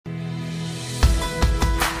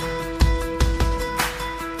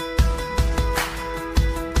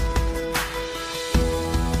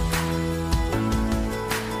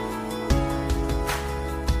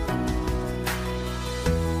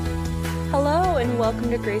and welcome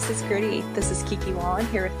to Grace is Gritty. This is Kiki Wallen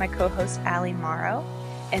here with my co-host Allie Morrow,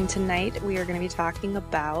 and tonight we are going to be talking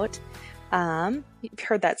about, you've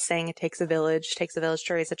heard that saying, it takes a village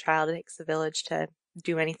to raise a child, it takes a village to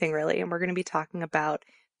do anything really, and we're going to be talking about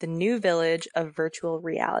the new village of virtual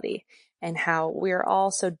reality and how we are all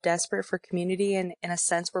so desperate for community, and in a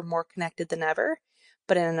sense we're more connected than ever,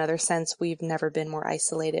 but in another sense we've never been more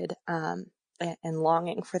isolated and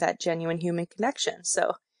longing for that genuine human connection.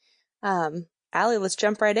 So Allie, let's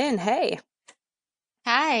jump right in. Hey.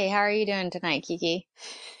 Hi, how are you doing tonight, Kiki?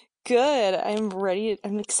 Good.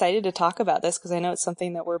 I'm excited to talk about this because I know it's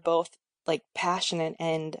something that we're both like passionate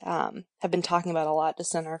and have been talking about a lot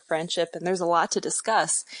just in our friendship, and there's a lot to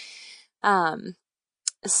discuss.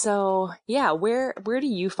 So yeah, where do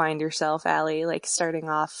you find yourself, Allie, like starting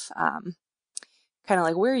off, kind of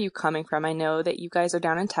like where are you coming from? I know that you guys are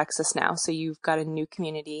down in Texas now, so you've got a new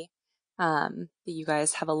community. That you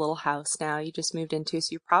guys have a little house now you just moved into, so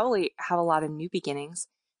you probably have a lot of new beginnings.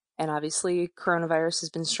 And obviously, coronavirus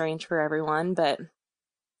has been strange for everyone, but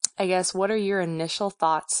I guess what are your initial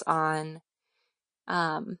thoughts on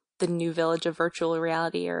the new village of virtual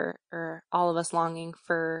reality, or all of us longing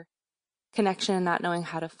for connection and not knowing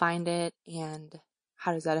how to find it, and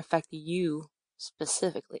how does that affect you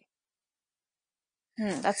specifically?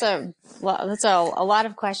 That's a lot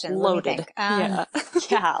of questions. Loaded. Let me think.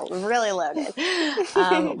 Yeah, really loaded.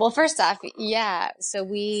 Well, first off, yeah. So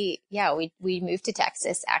we moved to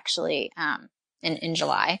Texas actually in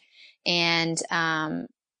July, and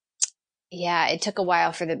yeah, it took a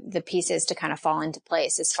while for the pieces to kind of fall into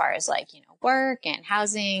place as far as like work and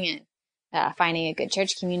housing and finding a good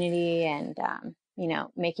church community and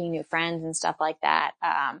making new friends and stuff like that.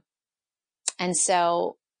 And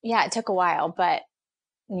so yeah, it took a while, but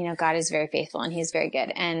God is very faithful and he's very good.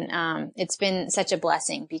 And, it's been such a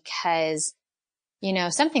blessing because,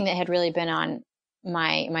 something that had really been on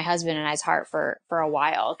my husband and I's heart for a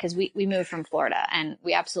while, because we moved from Florida and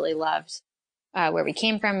we absolutely loved, where we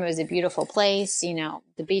came from. It was a beautiful place.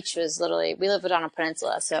 The beach was literally, we lived on a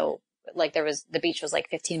peninsula. So like the beach was like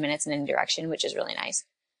 15 minutes in any direction, which is really nice.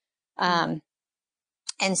 And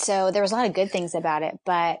so there was a lot of good things about it,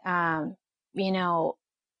 but,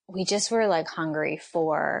 we just were like hungry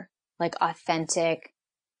for like authentic,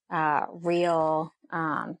 real,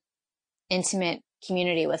 intimate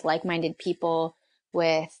community with like-minded people,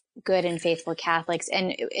 with good and faithful Catholics.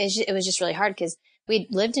 And it was just really hard because we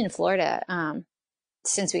lived in Florida,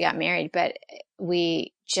 since we got married, but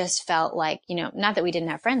we just felt like, not that we didn't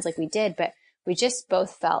have friends, like we did, but we just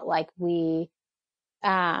both felt like we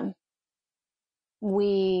were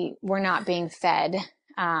not being fed,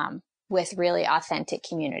 with really authentic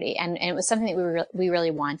community. And it was something that we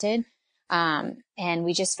really wanted. And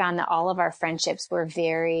we just found that all of our friendships were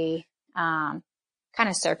very, kind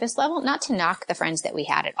of surface level, not to knock the friends that we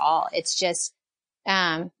had at all. It's just,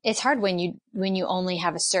 it's hard when you only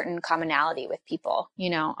have a certain commonality with people,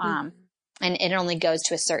 and it only goes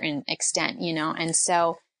to a certain extent, and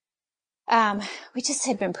so, we just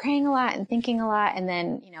had been praying a lot and thinking a lot. And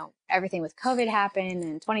then, everything with COVID happened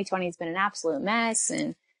and 2020 has been an absolute mess.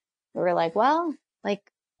 And we were like, well, like,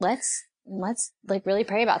 let's like really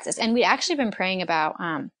pray about this. And we'd actually been praying about,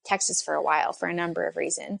 Texas for a while for a number of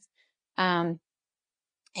reasons. And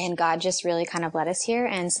God just really kind of led us here.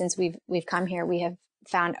 And since we've come here, we have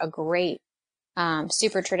found a great,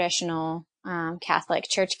 super traditional, Catholic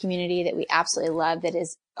church community that we absolutely love, that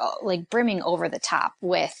is like brimming over the top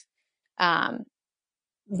with,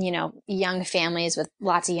 young families with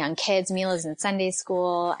lots of young kids. Mila's in Sunday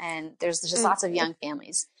school, and there's just lots of young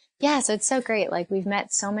families. Yeah. So it's so great. Like we've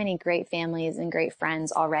met so many great families and great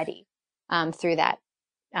friends already, through that,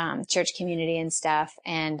 church community and stuff.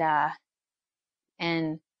 And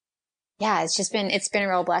yeah, it's been a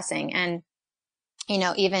real blessing. And,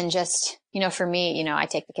 even just, for me, I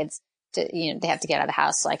take the kids to, they have to get out of the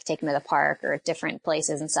house, so I can take them to the park or different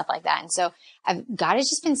places and stuff like that. And so God has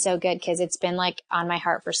just been so good, because it's been like on my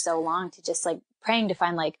heart for so long to just like praying to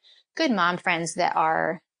find like good mom friends that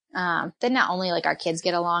are, that not only like our kids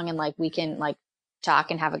get along and like we can like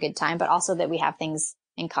talk and have a good time, but also that we have things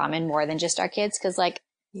in common more than just our kids. Cause like,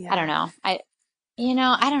 yeah. I don't know.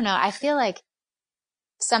 I don't know. I feel like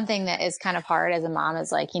something that is kind of hard as a mom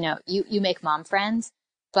is like, you make mom friends,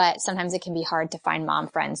 but sometimes it can be hard to find mom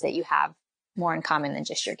friends that you have more in common than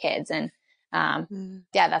just your kids. And,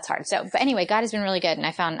 yeah, that's hard. So, but anyway, God has been really good. And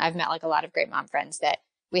I've met like a lot of great mom friends that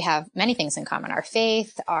we have many things in common: our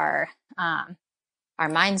faith, our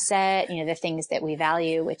mindset, the things that we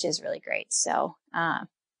value, which is really great. So,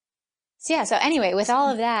 so anyway, with all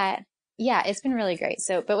of that, yeah, it's been really great.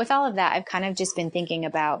 So, but with all of that, I've kind of just been thinking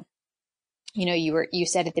about, you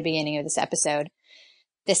said at the beginning of this episode,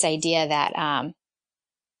 this idea that,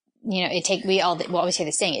 we always say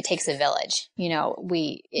the saying, it takes a village.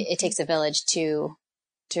 It takes a village to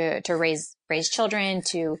raise children,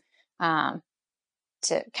 to kind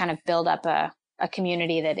of build up a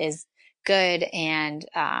community that is good and,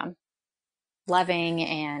 loving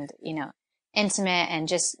and, intimate and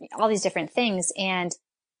just all these different things. And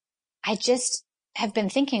I just have been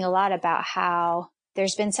thinking a lot about how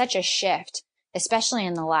there's been such a shift, especially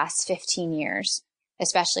in the last 15 years,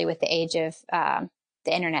 especially with the age of,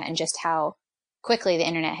 the internet, and just how quickly the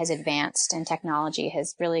internet has advanced and technology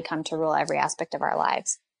has really come to rule every aspect of our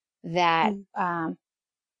lives, that,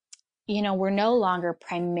 we're no longer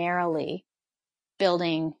primarily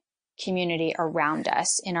building community around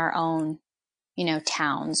us in our own,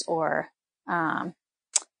 towns or,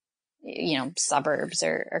 suburbs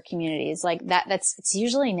or communities like that. It's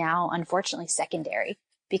usually now, unfortunately, secondary,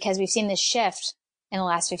 because we've seen this shift in the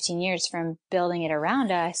last 15 years from building it around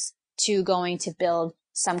us to going to build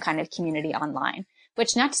some kind of community online,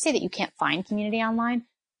 which, not to say that you can't find community online,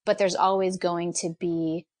 but there's always going to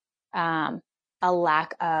be, a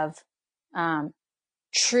lack of,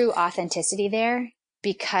 true authenticity there,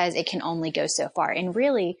 because it can only go so far. And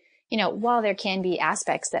really, while there can be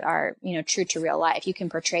aspects that are, true to real life, you can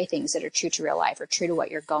portray things that are true to real life or true to what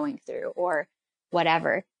you're going through or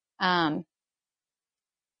whatever.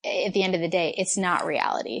 At the end of the day, it's not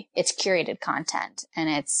reality. It's curated content, and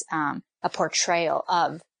it's, a portrayal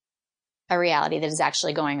of a reality that is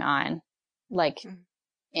actually going on, like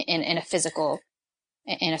in a physical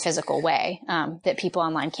way, that people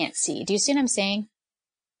online can't see. Do you see what I'm saying?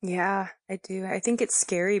 Yeah, I do. I think it's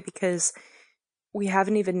scary because we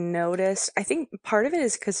haven't even noticed. I think part of it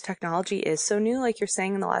is because technology is so new, like you're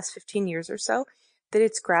saying, in the last 15 years or so, that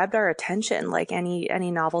it's grabbed our attention like any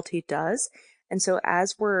novelty does. And so I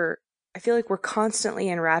feel like we're constantly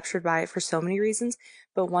enraptured by it for so many reasons,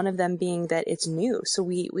 but one of them being that it's new. So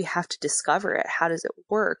we have to discover it. How does it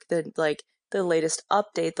work? The latest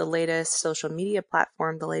update, the latest social media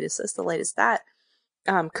platform, the latest this, the latest that.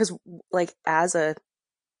 'Cause like as a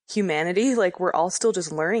humanity, like we're all still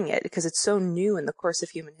just learning it because it's so new in the course of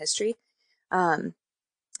human history. Um,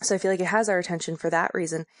 so I feel like it has our attention for that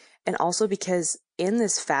reason. And also because in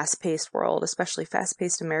this fast-paced world, especially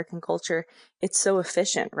fast-paced American culture, it's so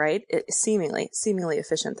efficient, right? Seemingly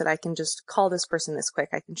efficient that I can just call this person this quick.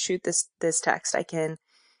 I can shoot this text. I can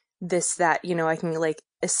this, that, I can like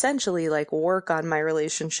essentially like work on my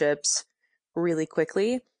relationships really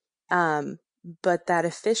quickly. Um, but that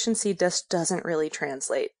efficiency just doesn't really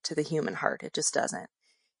translate to the human heart. It just doesn't.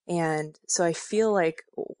 And so I feel like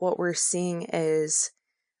what we're seeing is,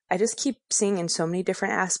 I just keep seeing in so many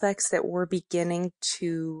different aspects that we're beginning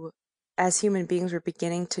to, as human beings, we're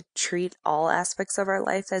beginning to treat all aspects of our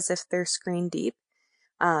life as if they're screen deep.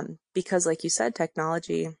 Because like you said, I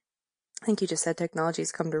think you just said technology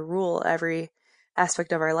has come to rule every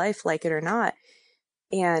aspect of our life, like it or not.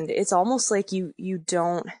 And it's almost like you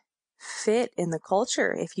don't fit in the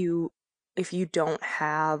culture if you don't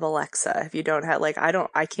have Alexa, if you don't have like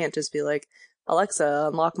I can't just be like, Alexa,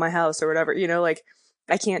 unlock my house or whatever, like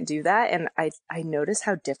I can't do that. And I notice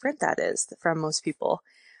how different that is from most people.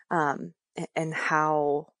 And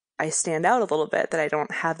how I stand out a little bit that I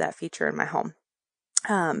don't have that feature in my home.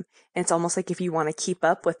 And it's almost like if you want to keep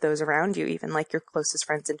up with those around you, even like your closest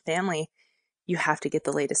friends and family, you have to get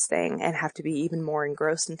the latest thing and have to be even more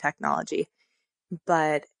engrossed in technology.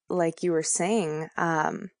 But like you were saying,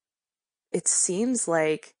 it seems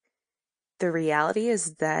like the reality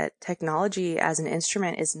is that technology as an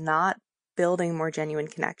instrument is not building more genuine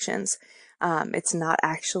connections. It's not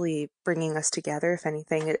actually bringing us together. If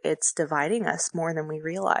anything, it's dividing us more than we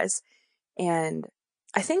realize. And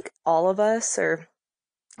I think all of us, or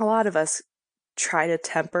a lot of us, try to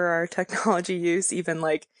temper our technology use. Even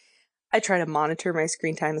like I try to monitor my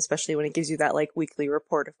screen time, especially when it gives you that like weekly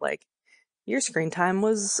report of like, your screen time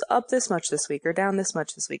was up this much this week or down this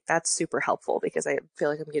much this week. That's super helpful because I feel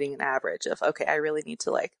like I'm getting an average of, okay, I really need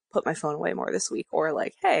to like put my phone away more this week, or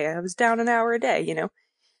like, hey, I was down an hour a day.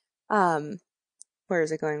 Um, where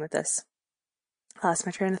is it going with this? I lost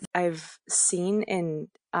my train of I've seen in,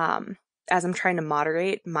 as I'm trying to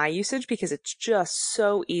moderate my usage, because it's just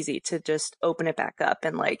so easy to just open it back up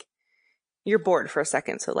and like, you're bored for a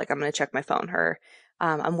second. So like, I'm going to check my phone, or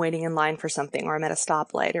I'm waiting in line for something, or I'm at a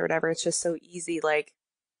stoplight or whatever. It's just so easy. Like,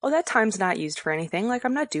 oh, that time's not used for anything. Like,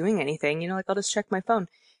 I'm not doing anything, like I'll just check my phone.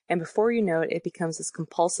 And before you know it, it becomes this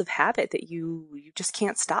compulsive habit that you just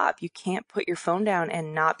can't stop. You can't put your phone down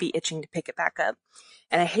and not be itching to pick it back up.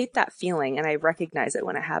 And I hate that feeling. And I recognize it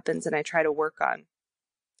when it happens. And I try to work on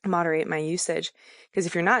moderate my usage. Because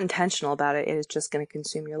if you're not intentional about it, it is just going to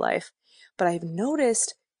consume your life. But I've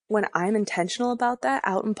noticed when I'm intentional about that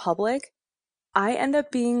out in public, I end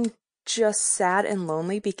up being just sad and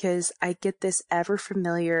lonely because I get this ever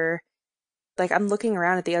familiar, like I'm looking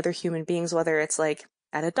around at the other human beings, whether it's like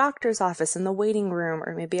at a doctor's office in the waiting room,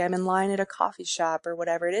 or maybe I'm in line at a coffee shop or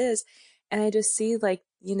whatever it is. And I just see like,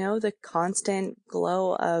 the constant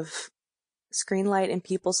glow of screen light in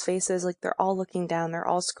people's faces. Like they're all looking down, they're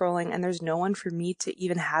all scrolling, and there's no one for me to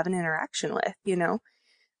even have an interaction with.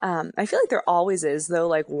 I feel like there always is, though,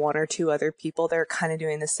 like one or two other people that are kind of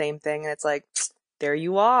doing the same thing. And it's like, there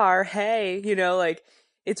you are. Hey, like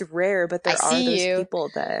it's rare, but I there are those see you. people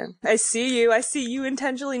that I see you. I see you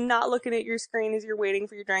intentionally not looking at your screen as you're waiting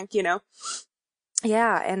for your drink.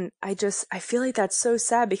 Yeah. And I feel like that's so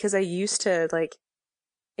sad because I've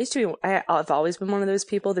always been one of those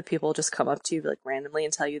people that people just come up to you like randomly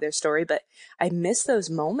and tell you their story. But I miss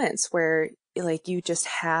those moments where like you just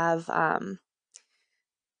have,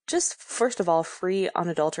 just first of all, free,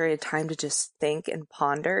 unadulterated time to just think and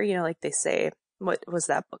ponder. Like they say, what was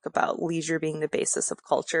that book about? Leisure being the basis of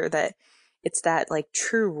culture, that it's that like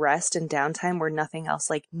true rest and downtime where nothing else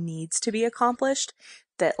like needs to be accomplished,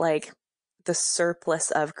 that like the surplus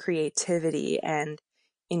of creativity and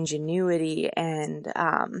ingenuity and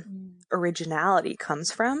originality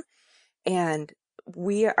comes from. And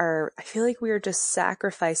I feel like we are just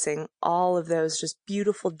sacrificing all of those just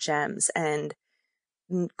beautiful gems and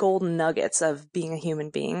golden nuggets of being a human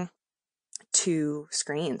being to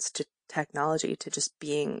screens, to technology, to just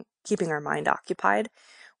keeping our mind occupied,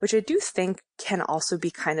 which I do think can also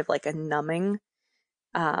be kind of like a numbing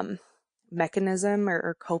mechanism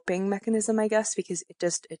or coping mechanism, I guess, because it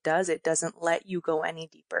doesn't let you go any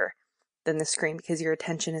deeper than the screen because your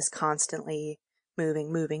attention is constantly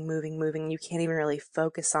moving, moving, moving, moving. You can't even really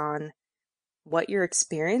focus on what you're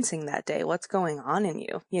experiencing that day, what's going on in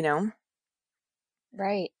you.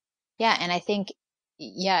 Right. Yeah. And I think,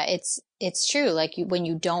 yeah, it's true. Like when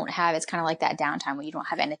you don't have, it's kind of like that downtime when you don't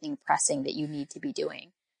have anything pressing that you need to be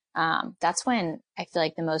doing. That's when I feel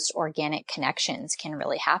like the most organic connections can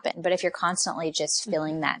really happen. But if you're constantly just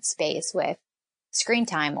filling that space with screen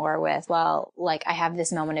time or with, well, like I have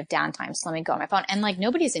this moment of downtime, so let me go on my phone. And like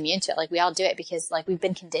nobody's immune to it. Like we all do it because like we've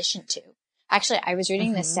been conditioned to. Actually, I was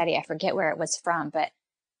reading this study. I forget where it was from, but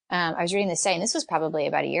I was reading this study, and this was probably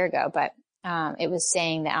about a year ago, but it was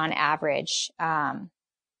saying that on average,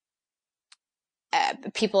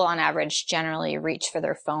 people on average generally reach for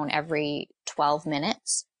their phone every 12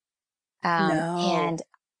 minutes. No. And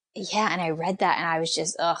yeah, and I read that and I was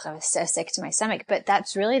just, I was so sick to my stomach. But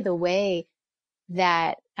that's really the way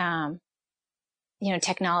that,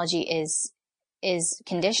 technology is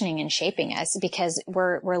conditioning and shaping us because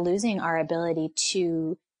we're losing our ability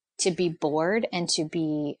to be bored and to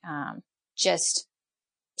be, just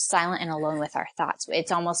silent and alone with our thoughts.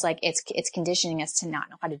 It's almost like it's conditioning us to not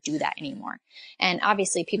know how to do that anymore. And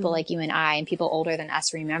obviously people like you and I and people older than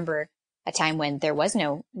us remember a time when there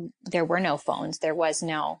were no phones. There was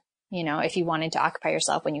no, if you wanted to occupy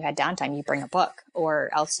yourself when you had downtime, you bring a book or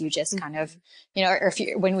else you just kind of, or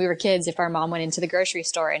when we were kids, if our mom went into the grocery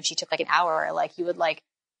store and she took like an hour, like you would like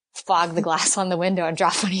fog the glass on the window and draw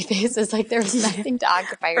funny faces. Like there was nothing to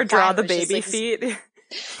occupy your time. Or draw time. the baby feet.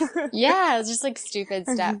 Yeah, it's just like stupid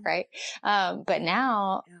stuff, right? But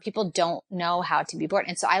now people don't know how to be bored.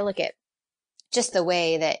 And so I look at just the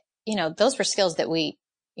way that, those were skills that we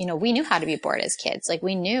knew how to be bored as kids. Like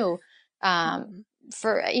we knew,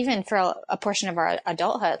 for a portion of our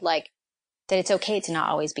adulthood, like that it's okay to not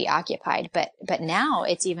always be occupied. But now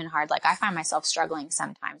it's even hard. Like I find myself struggling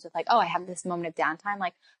sometimes with like, oh, I have this moment of downtime.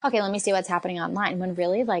 Like, okay, let me see what's happening online. When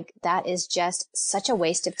really like that is just such a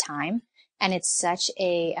waste of time. And it's such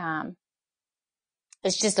a,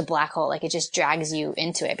 it's just a black hole. Like it just drags you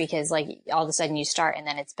into it because like all of a sudden you start and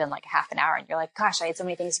then it's been like half an hour and you're like, gosh, I had so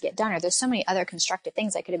many things to get done. Or there's so many other constructive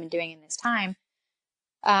things I could have been doing in this time.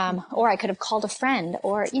 Or I could have called a friend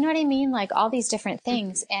or, you know what I mean? Like all these different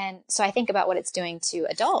things. And so I think about what it's doing to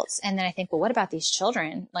adults. And then I think, well, what about these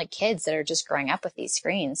children, like kids that are just growing up with these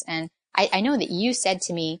screens? And I know that you said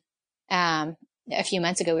to me, a few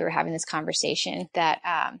months ago, we were having this conversation that,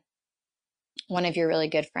 one of your really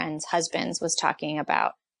good friends' husbands was talking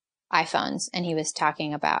about iPhones and he was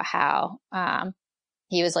talking about how,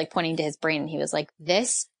 he was like pointing to his brain and he was like,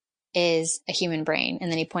 this is a human brain. And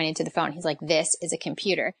then he pointed to the phone. He's like, this is a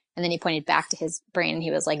computer. And then he pointed back to his brain and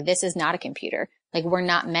he was like, this is not a computer. Like we're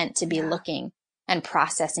not meant to be looking and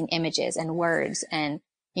processing images and words and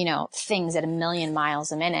things at 1,000,000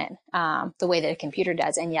 miles a minute, the way that a computer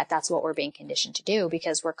does. And yet that's what we're being conditioned to do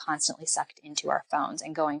because we're constantly sucked into our phones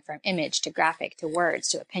and going from image to graphic to words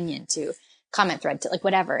to opinion to comment thread to like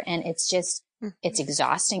whatever. And it's just, it's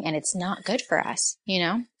exhausting and it's not good for us,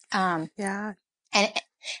 Yeah. and,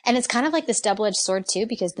 and it's kind of like this double-edged sword too,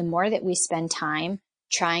 because the more that we spend time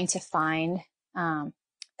trying to find,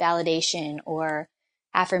 validation or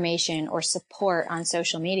affirmation or support on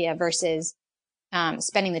social media versus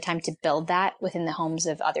spending the time to build that within the homes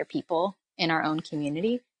of other people in our own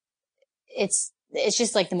community, it's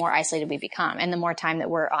just like the more isolated we become, and the more time that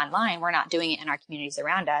we're online, we're not doing it in our communities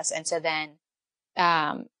around us. And so then,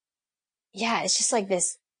 yeah, it's just like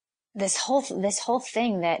this whole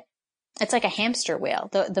thing that it's like a hamster wheel.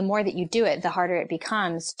 The more that you do it, the harder it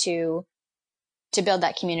becomes to build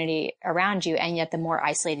that community around you. And yet the more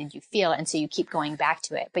isolated you feel. And so you keep going back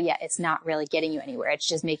to it, but yet it's not really getting you anywhere. It's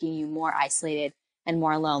just making you more isolated and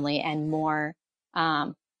more lonely and more,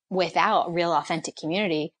 without real authentic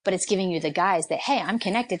community, but it's giving you the guise that, hey, I'm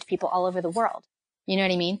connected to people all over the world. You know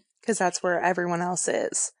what I mean? Because that's where everyone else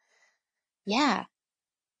is. Yeah.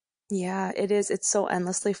 Yeah, it is. It's so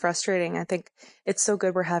endlessly frustrating. I think it's so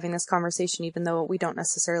good we're having this conversation, even though we don't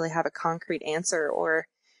necessarily have a concrete answer or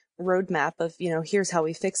roadmap of, here's how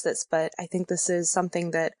we fix this. But I think this is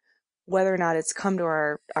something that, whether or not it's come to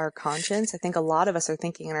our conscience, I think a lot of us are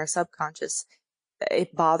thinking in our subconscious,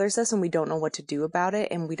 it bothers us and we don't know what to do about it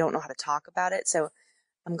and we don't know how to talk about it. So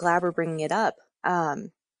I'm glad we're bringing it up.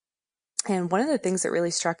 And one of the things that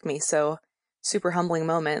really struck me, so super humbling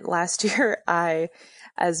moment last year,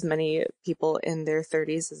 as many people in their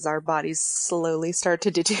 30s, as our bodies slowly start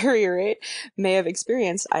to deteriorate, may have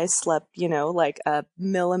experienced, I slept, like a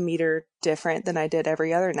millimeter different than I did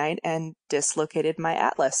every other night and dislocated my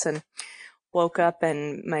atlas and woke up,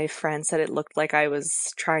 and my friend said it looked like I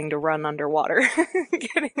was trying to run underwater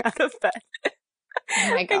getting out of bed.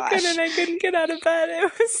 Oh my gosh. I couldn't get out of bed.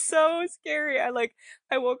 It was so scary.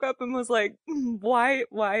 I woke up and was like, why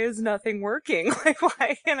is nothing working? Like,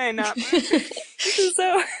 why can I not move?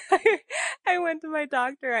 So I went to my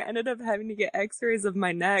doctor. I ended up having to get x-rays of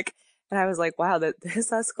my neck. And I was like, wow,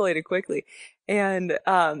 this escalated quickly. And,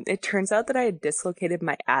 it turns out that I had dislocated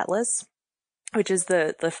my atlas, which is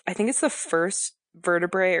I think it's the first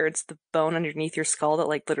vertebrae, or it's the bone underneath your skull that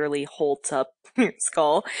like literally holds up your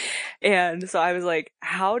skull. And so I was like,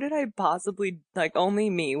 how did I possibly, like, only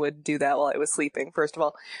me would do that while I was sleeping, first of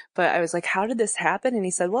all. But I was like, how did this happen? And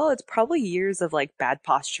he said, well, it's probably years of like bad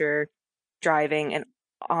posture, driving. And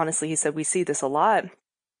honestly, he said, we see this a lot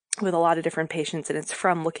with a lot of different patients, and it's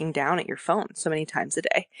from looking down at your phone so many times a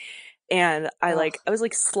day. And I was like I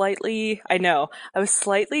was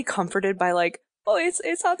slightly comforted by like, oh,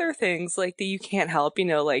 it's other things like that you can't help,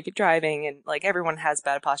 like driving, and like everyone has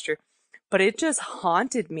bad posture. But it just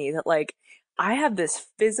haunted me that like I have this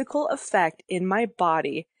physical effect in my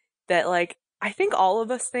body that like I think all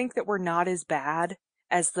of us think that we're not as bad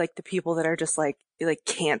as like the people that are just like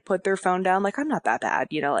can't put their phone down. Like I'm not that bad,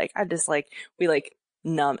 like I just like we like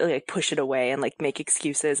like push it away and like make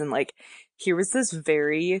excuses. And like here was this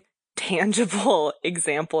very tangible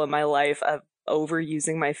example in my life of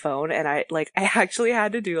overusing my phone, and I actually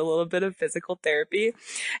had to do a little bit of physical therapy,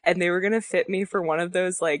 and they were going to fit me for one of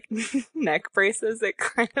those like neck braces that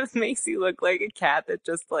kind of makes you look like a cat that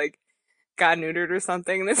just like got neutered or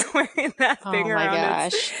something, that's wearing that thing Oh my around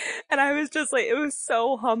gosh. and I was just like, it was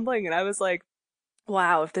so humbling, and I was like,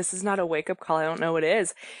 wow, if this is not a wake-up call, I don't know what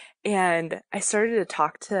is. And I started to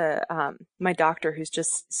talk to my doctor, who's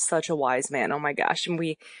just such a wise man. Oh my gosh! And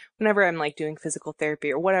whenever I'm like doing physical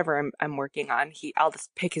therapy or whatever I'm working on, I'll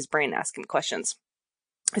just pick his brain, ask him questions,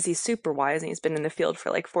 because he's super wise and he's been in the field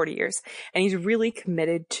for like 40 years, and he's really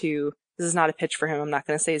committed to. This is not a pitch for him. I'm not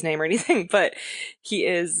going to say his name or anything, but he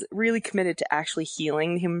is really committed to actually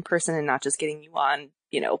healing the human person and not just getting you on,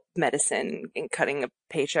 medicine and cutting a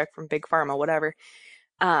paycheck from big pharma, whatever.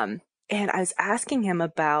 And I was asking him I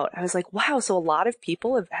was like, wow, so a lot of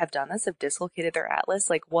people have done this, have dislocated their atlas.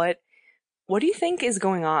 Like, what do you think is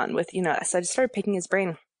going on with, so I just started picking his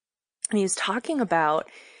brain, and he was talking about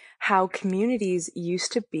how communities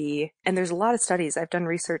used to be, and there's a lot of studies, I've done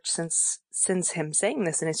research since him saying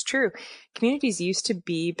this, and it's true. Communities used to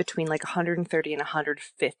be between like 130 and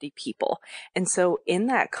 150 people. And so in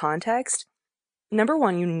that context, number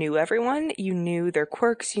one, you knew everyone, you knew their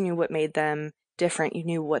quirks, you knew what made them different, you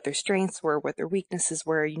knew what their strengths were, what their weaknesses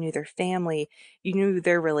were, you knew their family, you knew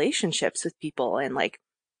their relationships with people, and like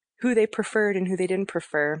who they preferred and who they didn't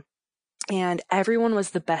prefer. And everyone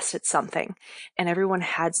was the best at something, and everyone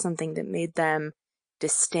had something that made them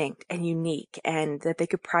distinct and unique and that they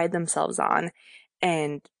could pride themselves on.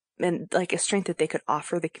 And and like a strength that they could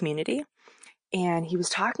offer the community. And he was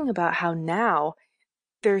talking about how now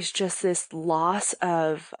there's just this loss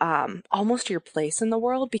of almost your place in the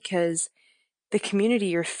world, because the community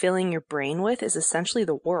you're filling your brain with is essentially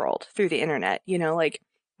the world through the internet. Like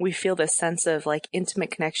we feel this sense of like intimate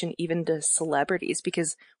connection even to celebrities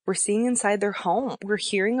because we're seeing inside their home. We're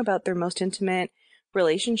hearing about their most intimate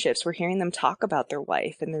relationships. We're hearing them talk about their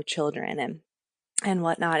wife and their children and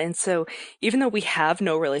whatnot. And so even though we have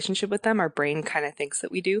no relationship with them, our brain kind of thinks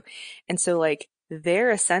that we do. And so like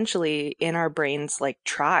they're essentially in our brain's like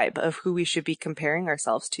tribe of who we should be comparing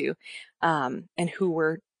ourselves to, and who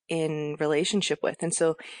we're in relationship with. And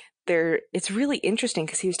so it's really interesting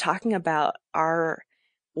because he was talking about our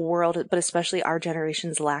world, but especially our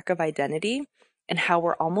generation's lack of identity and how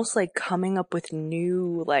we're almost like coming up with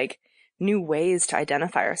new ways to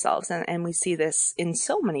identify ourselves. And we see this in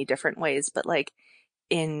so many different ways, but like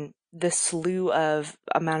in the slew of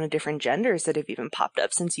amount of different genders that have even popped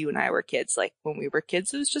up since you and I were kids. Like when we were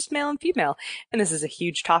kids, it was just male and female. And this is a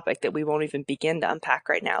huge topic that we won't even begin to unpack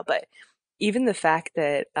right now. But even the fact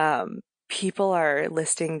that people are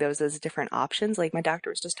listing those as different options, like my doctor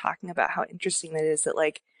was just talking about how interesting that is, that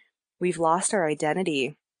like we've lost our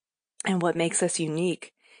identity and what makes us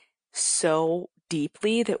unique so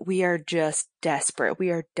deeply that we are just desperate. We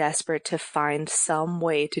are desperate to find some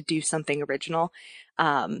way to do something original,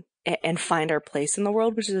 and find our place in the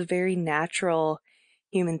world, which is a very natural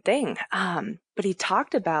human thing. But he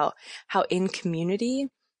talked about how in community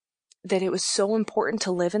that it was so important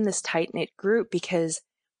to live in this tight-knit group because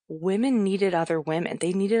women needed other women.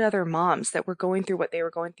 They needed other moms that were going through what they were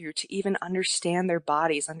going through to even understand their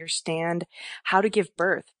bodies, understand how to give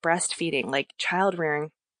birth, breastfeeding, like child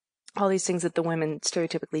rearing, all these things that the women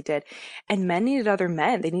stereotypically did. And men needed other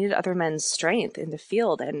men. They needed other men's strength in the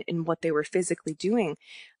field and in what they were physically doing,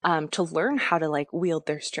 to learn how to like wield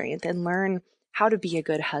their strength and learn how to be a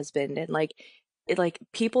good husband. And like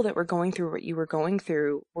people that were going through what you were going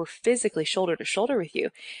through were physically shoulder to shoulder with you.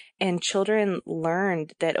 And children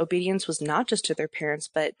learned that obedience was not just to their parents,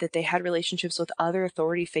 but that they had relationships with other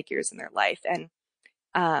authority figures in their life. And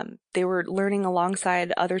they were learning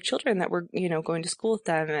alongside other children that were, going to school with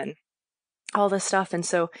them and all this stuff. And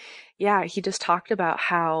so, yeah, he just talked about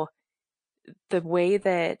how the way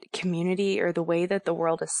that community or the way that the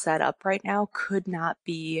world is set up right now could not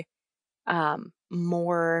be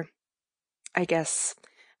more, I guess,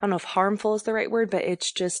 I don't know if harmful is the right word, but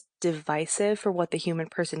it's just divisive for what the human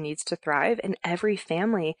person needs to thrive. And every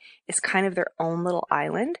family is kind of their own little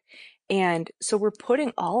island. And so we're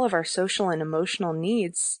putting all of our social and emotional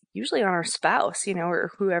needs usually on our spouse,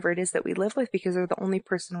 or whoever it is that we live with, because they're the only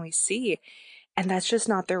person we see. And that's just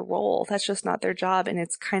not their role. That's just not their job. And it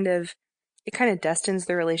kind of destines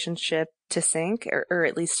the relationship to sink, or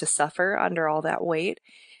at least to suffer under all that weight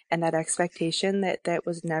and that expectation that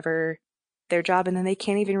was never their job. And then they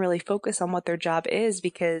can't even really focus on what their job is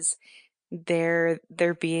because they're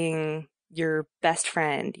being your best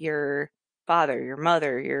friend, your father, your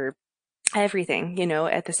mother, your everything,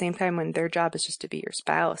 at the same time when their job is just to be your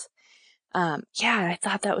spouse. Yeah, I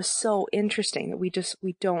thought that was so interesting that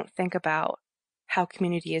we don't think about how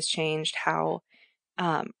community has changed, how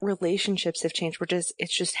relationships have changed.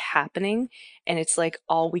 It's just happening. And it's like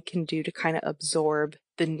all we can do to kind of absorb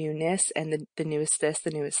the newness and the newest this,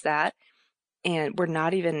 the newest that. And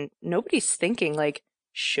nobody's thinking like,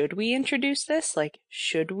 should we introduce this? Like,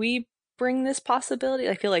 should we bring this possibility?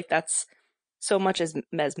 I feel like that's so much as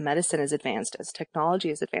medicine is advanced, as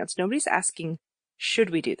technology is advanced. Nobody's asking,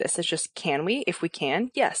 should we do this? It's just, can we? If we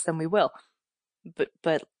can, yes, then we will.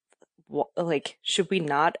 But like, should we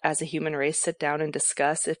not, as a human race, sit down and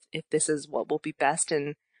discuss if this is what will be best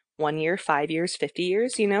in 1 year, 5 years, 50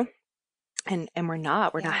 years, And we're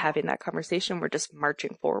not having that conversation. We're just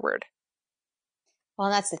marching forward. Well,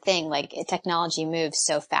 that's the thing. Like technology moves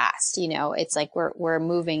so fast, it's like we're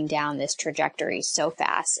moving down this trajectory so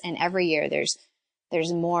fast. And every year there's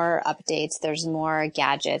more updates, there's more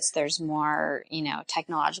gadgets, there's more,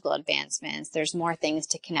 technological advancements. There's more things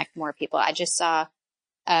to connect more people. I just saw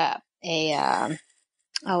an ad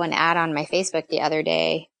on my Facebook the other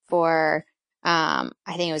day for, I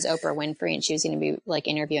think it was Oprah Winfrey, and she was going to be like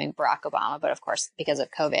interviewing Barack Obama. But of course, because of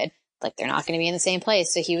COVID, like they're not going to be in the same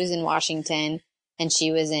place. So he was in Washington and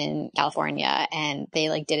she was in California, and they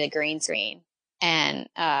like did a green screen. And,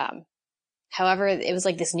 however, it was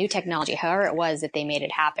like this new technology, however it was that they made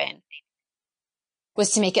it happen,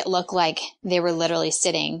 was to make it look like they were literally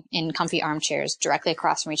sitting in comfy armchairs directly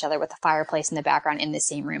across from each other with a fireplace in the background in the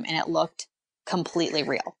same room. And it looked completely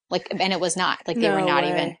real. Like, and it was not like they were not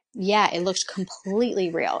even, it looked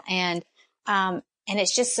completely real. And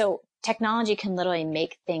it's just so technology can literally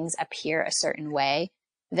make things appear a certain way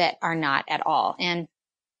that are not at all. And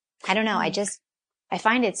I don't know. I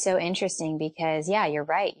find it so interesting because, yeah, you're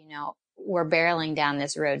right. You know, we're barreling down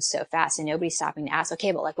this road so fast and nobody's stopping to ask,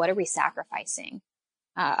 okay, but like, what are we sacrificing?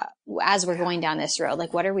 As we're going down this road,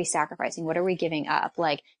 like, what are we sacrificing? What are we giving up?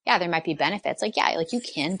 Like, yeah, there might be benefits. Like, yeah, like you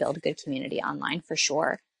can build a good community online for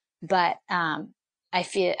sure. But, I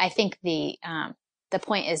think the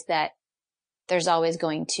point is that there's always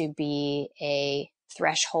going to be a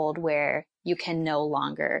threshold where you can no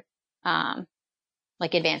longer,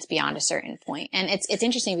 like advance beyond a certain point. And it's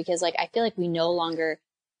interesting because like, I feel like we no longer,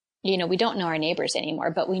 you know, we don't know our neighbors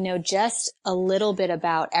anymore, but we know just a little bit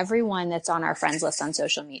about everyone that's on our friends list on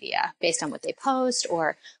social media based on what they post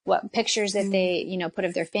or what pictures that they, you know, put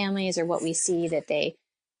of their families or what we see that they,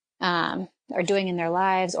 are doing in their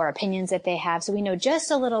lives or opinions that they have. So we know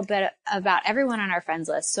just a little bit about everyone on our friends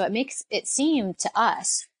list. So it makes it seem to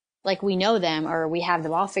us like we know them or we have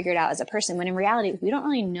them all figured out as a person, when in reality, we don't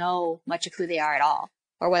really know much of who they are at all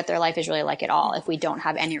or what their life is really like at all if we don't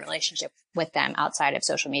have any relationship with them outside of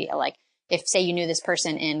social media. Like if, say, you knew this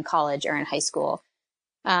person in college or in high school,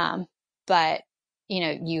 but you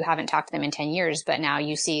know, you haven't talked to them in 10 years, but now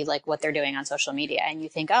you see like what they're doing on social media and you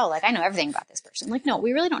think, oh, like I know everything about this person. Like, no,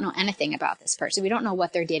 we really don't know anything about this person. We don't know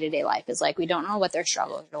what their day-to-day life is like. We don't know what their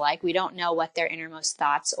struggles are like. We don't know what their innermost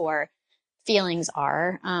thoughts or feelings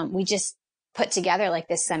are. We just put together like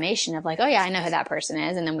this summation of like, oh yeah, I know who that person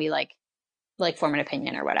is. And then we like form an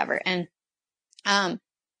opinion or whatever. And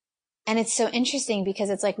it's so interesting because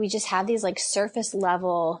it's like, we just have these like surface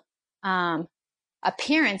level,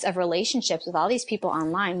 appearance of relationships with all these people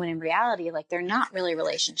online when in reality, like they're not really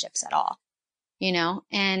relationships at all, you know?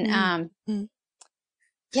 And,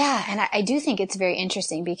 yeah. And I do think it's very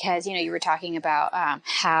interesting because, you know, you were talking about,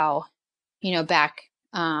 how, you know, back,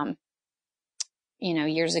 you know,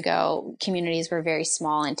 years ago, communities were very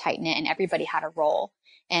small and tight knit and everybody had a role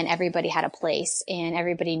and everybody had a place and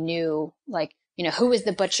everybody knew like, you know, who was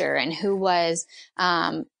the butcher and who was,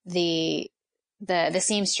 the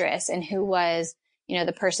seamstress and who was, you know,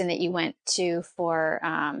 the person that you went to for,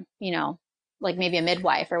 you know, like maybe a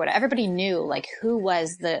midwife or whatever. Everybody knew like who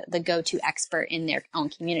was the go-to expert in their own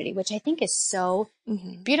community, which I think is so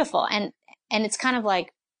beautiful. And it's kind of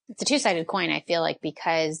like, it's a two-sided coin, I feel like,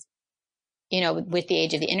 because, you know, with the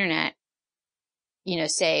age of the internet, you know,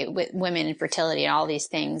 say with women and fertility and all these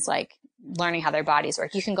things, like learning how their bodies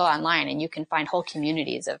work, you can go online and you can find whole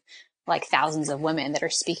communities of like thousands of women that are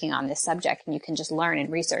speaking on this subject and you can just learn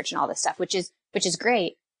and research and all this stuff, which is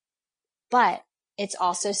great. But it's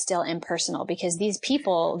also still impersonal because these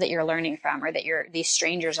people that you're learning from or that these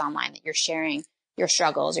strangers online that you're sharing your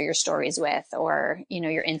struggles or your stories with or, you know,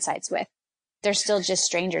 your insights with, they're still just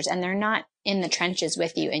strangers and they're not in the trenches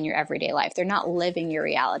with you in your everyday life. They're not living your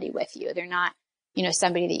reality with you. They're not, you know,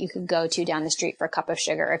 somebody that you could go to down the street for a cup of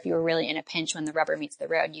sugar. Or if you were really in a pinch when the rubber meets the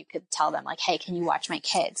road, you could tell them like, hey, can you watch my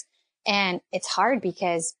kids? And it's hard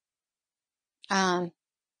because, you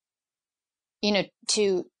know,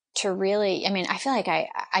 to really, I mean, I feel like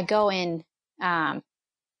I go in,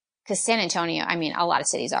 cause San Antonio, I mean, a lot of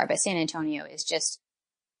cities are, but San Antonio is just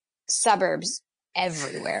suburbs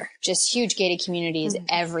everywhere, just huge gated communities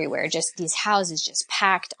everywhere, just these houses just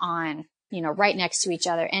packed on, you know, right next to each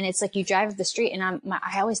other. And it's like you drive up the street and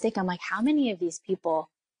I always think, I'm like, how many of these people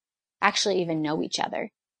actually even know each other?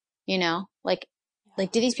 You know, like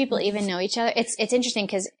do these people even know each other? It's interesting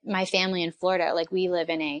because my family in Florida, like we live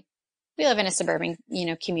in a suburban, you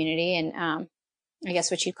know, community and, I guess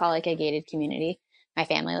what you'd call like a gated community. My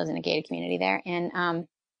family lives in a gated community there. And,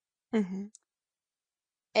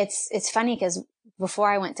 it's funny because before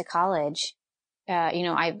I went to college, you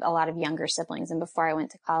know, I have a lot of younger siblings and before I went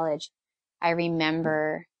to college, I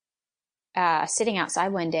remember, sitting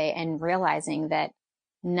outside one day and realizing that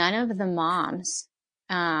none of the moms,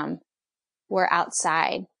 were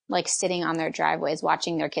outside, like sitting on their driveways,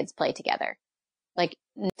 watching their kids play together. Like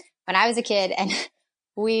when I was a kid and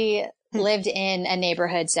we lived in a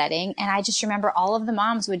neighborhood setting and I just remember all of the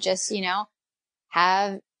moms would just, you know,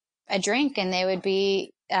 have a drink and they would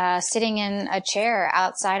be, sitting in a chair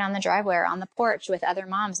outside on the driveway or on the porch with other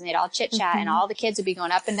moms and they'd all chit chat and all the kids would be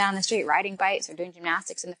going up and down the street, riding bikes or doing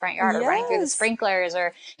gymnastics in the front yard or running through the sprinklers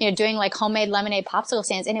or, you know, doing like homemade lemonade popsicle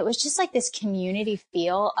stands. And it was just like this community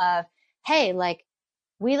feel of, hey, like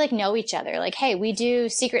we like know each other. Like, hey, we do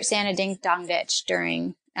Secret Santa Ding Dong Ditch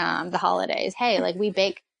during, the holidays. Hey, like we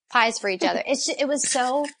bake pies for each other. It was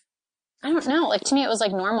so, I don't know. Like to me, it was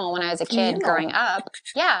like normal when I was a kid growing up.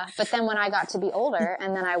 Yeah. But then when I got to be older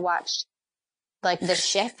and then I watched like the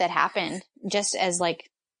shift that happened just as like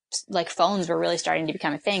phones were really starting to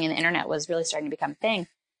become a thing and the internet was really starting to become a thing.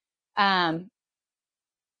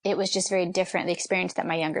 it was just very different. The experience that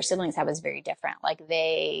my younger siblings had was very different. Like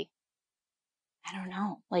I don't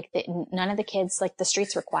know, like none of the kids, like the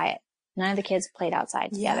streets were quiet. None of the kids played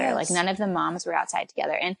outside together. Yes. Like none of the moms were outside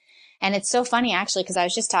together. And it's so funny actually, because I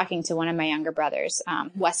was just talking to one of my younger brothers,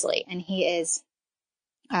 Wesley, and he's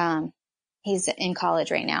in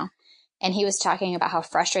college right now. And he was talking about how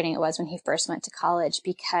frustrating it was when he first went to college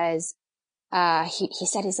because he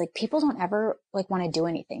said, he's like, people don't ever like want to do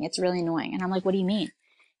anything. It's really annoying. And I'm like, what do you mean?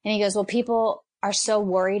 And he goes, well, people are so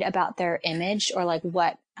worried about their image or like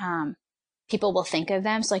what people will think of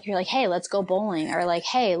them. So like, you're like, hey, let's go bowling, or like,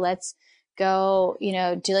 hey, let's go,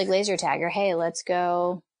 do like laser tag, or hey, let's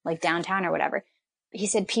go like downtown or whatever. He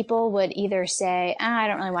said people would either say, I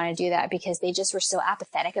don't really want to do that because they just were so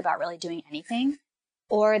apathetic about really doing anything,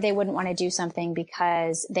 or they wouldn't want to do something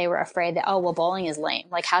because they were afraid that, oh, well, bowling is lame.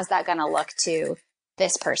 Like, how's that going to look to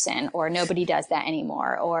this person? Or nobody does that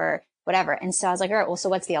anymore, or whatever. And so I was like, all right, well, so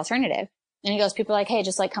what's the alternative? And he goes, people are like, hey,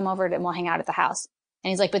 just like come over and we'll hang out at the house. And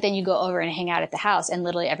he's like, but then you go over and hang out at the house and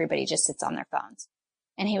literally everybody just sits on their phones.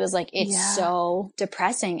 And he was like, it's so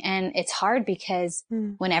depressing. And it's hard because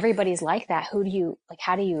when everybody's like that, how do you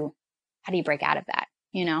break out of that?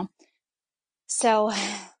 So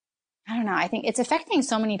I don't know. I think it's affecting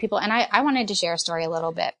so many people. And I wanted to share a story a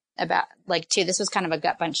little bit about like, too, this was kind of a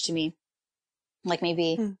gut punch to me, like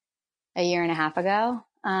maybe a year and a half ago.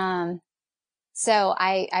 So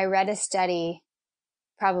I read a study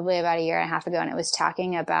probably about a year and a half ago, and it was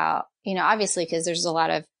talking about, obviously, because there's a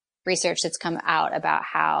lot of research that's come out about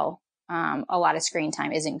how a lot of screen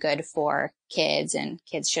time isn't good for kids, and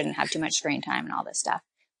kids shouldn't have too much screen time and all this stuff,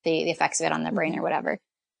 the effects of it on the brain or whatever.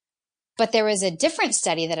 But there was a different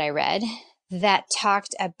study that I read that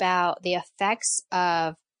talked about the effects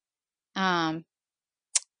of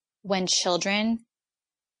when children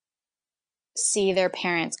see their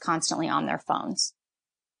parents constantly on their phones,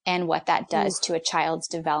 and what that does to a child's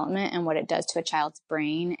development, and what it does to a child's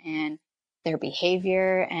brain and their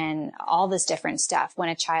behavior and all this different stuff when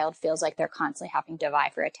a child feels like they're constantly having to vie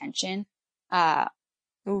for attention. But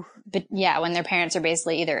yeah, when their parents are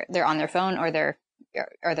basically either they're on their phone or they're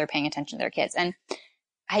paying attention to their kids. And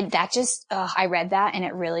I read that, and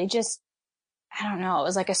it really just, I don't know, it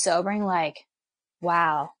was like a sobering, like,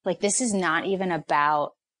 wow, like this is not even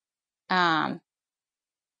about the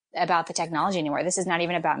technology anymore. This is not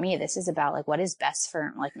even about me. This is about like what is best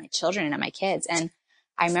for like my children and my kids. And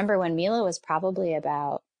I remember when Mila was probably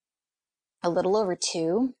about a little over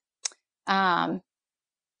 2,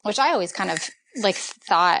 which I always kind of like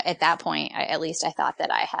thought at that point, at least I thought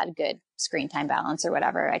that I had good screen time balance or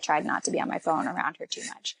whatever. I tried not to be on my phone around her too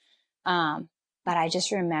much. But I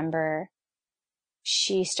just remember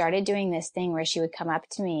she started doing this thing where she would come up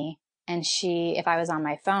to me, and if I was on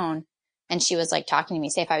my phone, and she was like talking to me,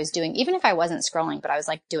 say if I was even if I wasn't scrolling, but I was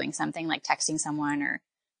like doing something like texting someone or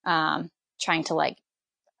trying to like,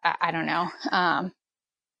 I don't know,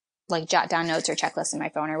 like jot down notes or checklists in my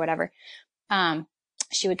phone or whatever.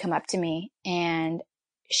 She would come up to me and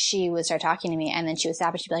she would start talking to me, and then she would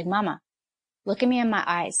stop and she'd be like, Mama, look at me in my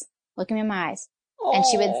eyes. Look at me in my eyes. Aww. And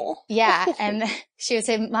she would, and she would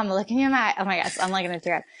say, Mama, look at me in my eyes. Oh my gosh, I'm like going to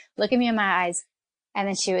throw up. Look at me in my eyes. And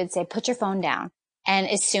then she would say, put your phone down. And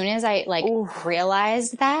as soon as I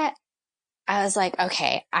realized that, I was like,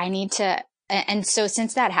 okay, I need to. And so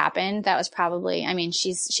since that happened, that was probably, I mean,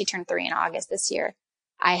 she turned 3 in August this year.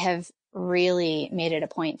 I have really made it a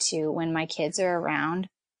point to, when my kids are around,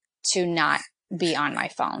 to not be on my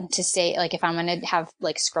phone, to stay, like if I'm going to have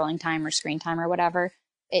like scrolling time or screen time or whatever,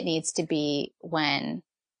 it needs to be when,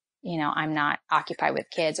 I'm not occupied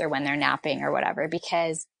with kids or when they're napping or whatever,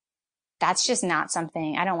 because that's just not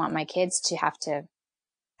something I don't want my kids to have to,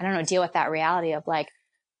 I don't know, deal with that reality of like,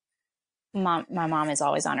 my mom is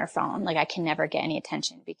always on her phone. Like I can never get any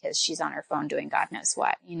attention because she's on her phone doing God knows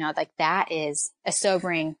what, like that is a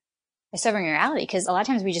sobering reality. Cause a lot of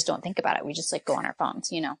times we just don't think about it. We just like go on our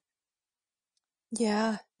phones,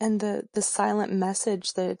 Yeah. And the silent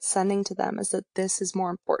message that it's sending to them is that this is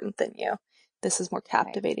more important than you. This is more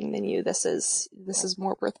captivating than you. This is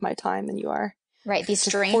more worth my time than you are. Right. These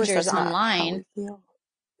strangers online.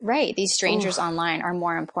 Right. These strangers online are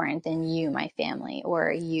more important than you, my family,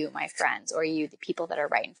 or you, my friends, or you, the people that are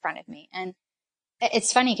right in front of me. And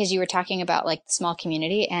it's funny because you were talking about like small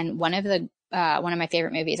community, and one of my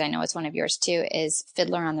favorite movies, I know it's one of yours too, is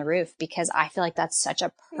Fiddler on the Roof, because I feel like that's such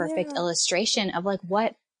a perfect illustration of like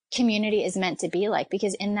what community is meant to be like.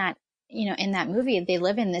 Because in that movie, they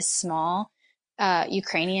live in this small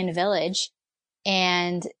Ukrainian village,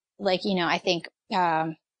 and like, I think,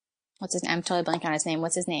 what's his name? I'm totally blanking on his name.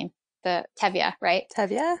 What's his name? The Tevye, right?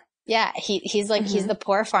 Tevye? Yeah, he's like he's Hmm. the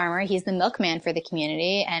poor farmer, he's the milkman for the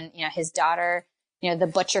community, and his daughter,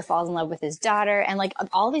 the butcher falls in love with his daughter, and like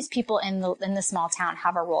all these people in the small town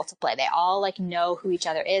have a role to play. They all like know who each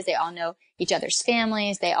other is. They all know each other's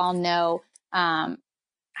families. They all know, I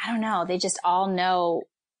don't know, they just all know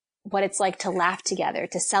what it's like to laugh together,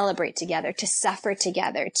 to celebrate together, to suffer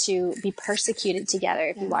together, to be persecuted together.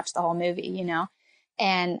 If you Yeah. watch the whole movie.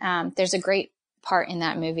 And there's a great part in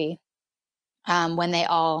that movie when they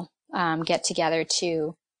all get together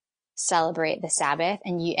to celebrate the Sabbath,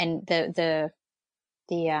 and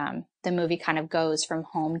the movie kind of goes from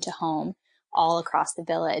home to home all across the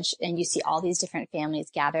village, and you see all these different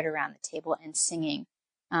families gathered around the table and singing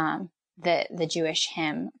the Jewish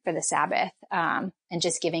hymn for the Sabbath, and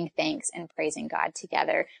just giving thanks and praising God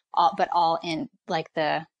together, but all in like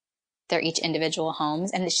their each individual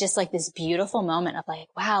homes, and it's just like this beautiful moment of like,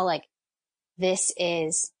 wow, like this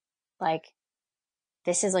is like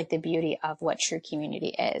this is like the beauty of what true community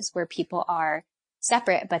is, where people are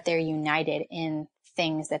separate, but they're united in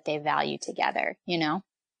things that they value together.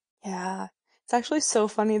 Yeah. It's actually so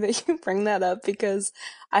funny that you bring that up because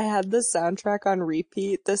I had the soundtrack on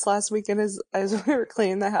repeat this last weekend as we were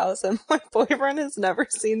cleaning the house, and my boyfriend has never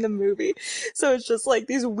seen the movie. So it's just like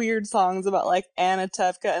these weird songs about like Anna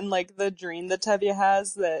Tevka and like the dream that Tevye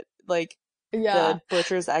has that like Yeah. the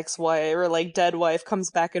butcher's ex-wife or like dead wife comes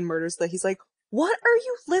back and murders that. He's like, what are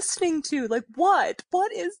you listening to? Like, what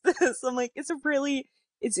is this? I'm like, it's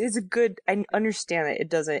a good, I understand that it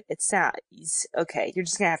doesn't, it's sad. Okay, you're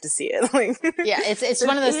just gonna have to see it. Like, Yeah, it's but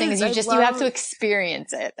one of it those things is, you have to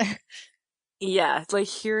experience it. yeah, like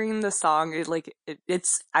hearing the song,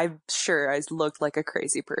 I'm sure I looked like a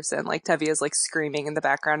crazy person. Like Tevi is like screaming in the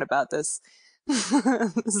background about this,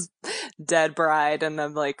 this dead bride. And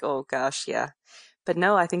I'm like, oh gosh, yeah. But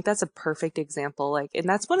no, I think that's a perfect example. Like, and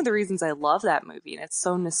that's one of the reasons I love that movie. And it's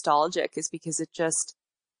so nostalgic is because it just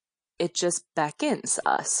beckons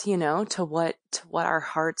us, to what our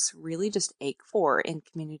hearts really just ache for in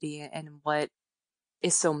community and what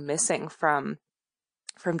is so missing from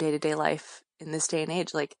day-to-day life in this day and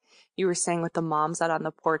age. Like you were saying with the moms out on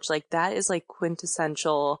the porch, like that is like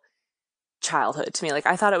quintessential childhood to me. Like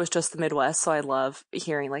I thought it was just the Midwest, so I love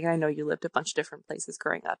hearing, like I know you lived a bunch of different places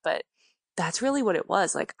growing up, but that's really what it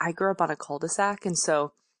was. Like I grew up on a cul-de-sac, and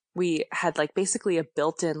so we had like basically a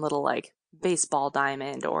built-in little like baseball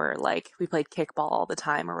diamond, or like we played kickball all the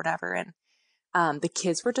time or whatever. And the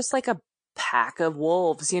kids were just like a pack of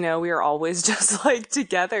wolves, we were always just like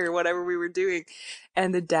together, whatever we were doing.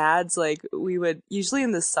 And the dads, like we would usually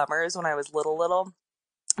in the summers when I was little,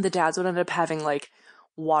 the dads would end up having like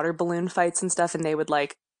water balloon fights and stuff, and they would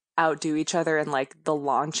like outdo each other in like the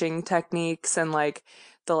launching techniques and like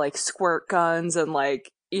the like squirt guns, and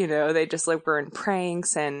like they just like were in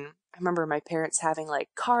pranks. And I remember my parents having like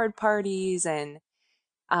card parties and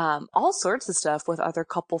all sorts of stuff with other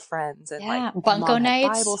couple friends, and like Yeah, my bunko mom had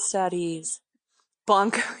Bible nights. studies.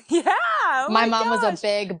 Bunk, yeah, oh My my mom was a gosh.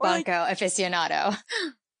 big Or like, bunko aficionado.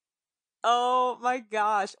 oh my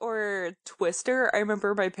gosh. Or Twister. I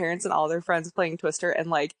remember my parents and all their friends playing Twister and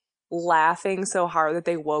like laughing so hard that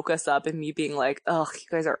they woke us up, and me being like, ugh, you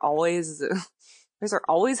guys are always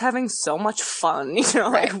having so much fun,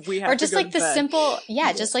 Right. like we Or have to just go to like bed.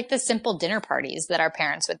 Yeah. just like the simple dinner parties that our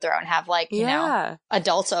parents would throw and have like, Yeah.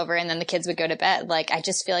 adults over and then the kids would go to bed. Like, I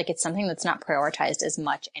just feel like it's something that's not prioritized as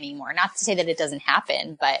much anymore. Not to say that it doesn't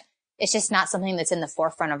happen, but it's just not something that's in the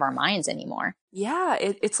forefront of our minds anymore. Yeah,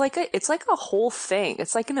 it's like a whole thing.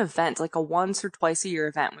 It's like an event, like a once or twice a year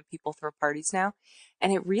event when people throw parties now.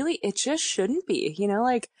 And it just shouldn't be,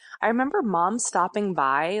 like I remember mom stopping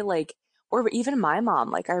by, like, or even my mom,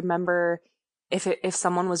 like I remember if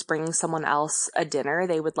someone was bringing someone else a dinner,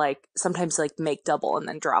 they would like sometimes like make double and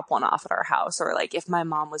then drop one off at our house. Or like if my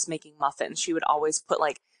mom was making muffins, she would always put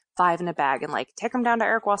like five in a bag and like take them down to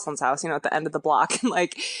Eric Westland's house, at the end of the block. And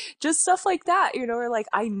like just stuff like that, or like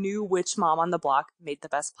I knew which mom on the block made the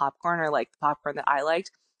best popcorn, or like the popcorn that I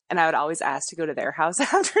liked. And I would always ask to go to their house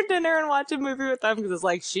after dinner and watch a movie with them, because it's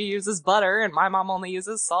like she uses butter and my mom only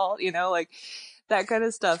uses salt, like that kind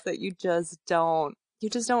of stuff that you just don't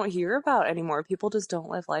hear about anymore. People just don't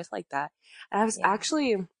live life like that. And I was Yeah.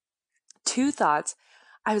 actually two thoughts.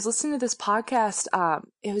 I was listening to this podcast.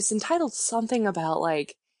 It was entitled something about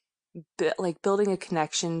like building a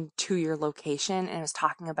connection to your location, and it was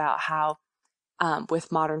talking about how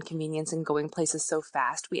with modern convenience and going places so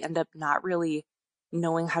fast, we end up not really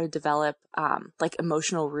knowing how to develop like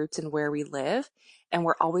emotional roots in where we live. And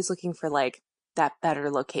we're always looking for like that better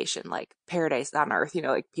location, like paradise on earth,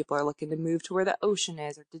 like people are looking to move to where the ocean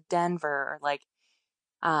is, or to Denver, or like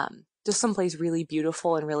just someplace really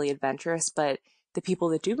beautiful and really adventurous. But the people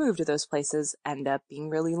that do move to those places end up being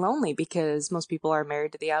really lonely because most people are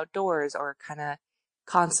married to the outdoors or kind of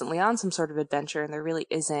constantly on some sort of adventure, and there really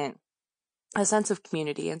isn't a sense of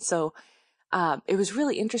community. And so it was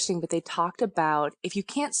really interesting, but they talked about if you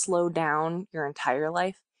can't slow down your entire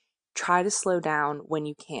life, try to slow down when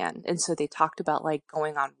you can. And so they talked about like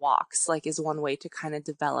going on walks, like is one way to kind of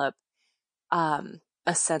develop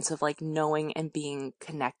a sense of like knowing and being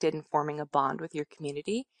connected and forming a bond with your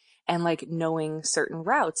community, and like knowing certain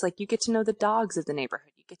routes. Like you get to know the dogs of the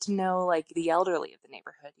neighborhood, you get to know like the elderly of the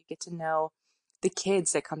neighborhood, you get to know the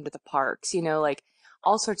kids that come to the parks, like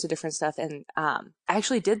all sorts of different stuff. And I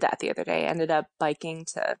actually did that the other day. I ended up biking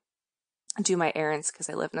to do my errands because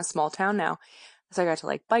I live in a small town now. So I got to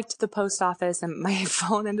like bike to the post office, and my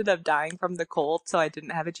phone ended up dying from the cold. So I didn't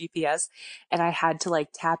have a GPS, and I had to like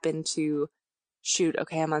tap into, shoot,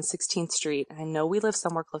 okay, I'm on 16th Street and I know we live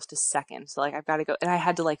somewhere close to 2nd. So like I've got to go, and I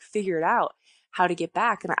had to like figure it out how to get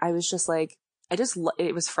back. And I was just like,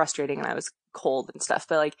 it was frustrating and I was cold and stuff,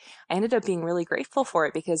 but like I ended up being really grateful for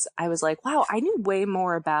it because I was like, wow, I knew way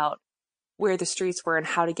more about where the streets were and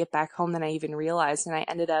how to get back home than I even realized. And I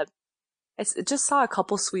just saw a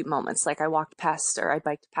couple sweet moments. Like I biked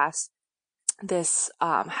past this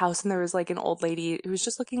house, and there was like an old lady who was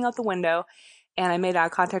just looking out the window, and I made eye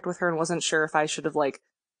contact with her and wasn't sure if I should have like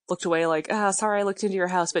looked away, like, sorry, I looked into your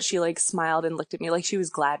house, but she like smiled and looked at me like she was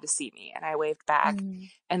glad to see me, and I waved back.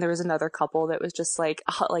 And there was another couple that was just like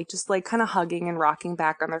kind of hugging and rocking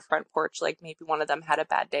back on their front porch, like maybe one of them had a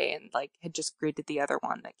bad day and like had just greeted the other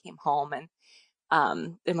one that came home.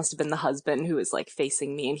 And it must have been the husband who was like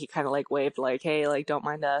facing me, and he kind of like waved like, hey, like don't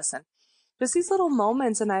mind us. And just these little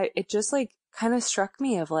moments, and it just like kind of struck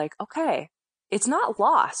me of like, okay, it's not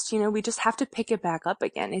lost, we just have to pick it back up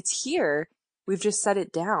again. It's here, we've just set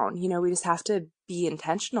it down, we just have to be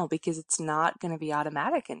intentional because it's not going to be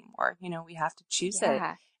automatic anymore. We have to choose it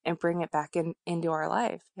Yeah. and bring it back into our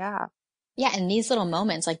life. Yeah. Yeah. And these little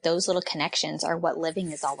moments, like those little connections are what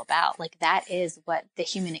living is all about. Like that is what the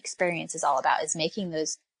human experience is all about, is making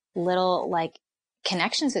those little like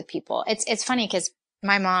connections with people. It's funny because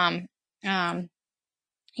my mom,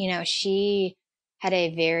 she had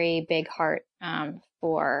a very big heart,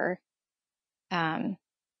 for,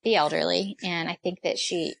 the elderly. And I think that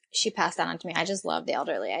she passed that on to me. I just love the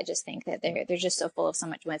elderly. I just think that they're just so full of so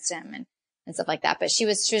much wisdom and stuff like that. But she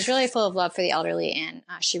was really full of love for the elderly, and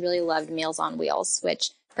she really loved Meals on Wheels, which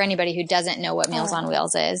for anybody who doesn't know what Meals on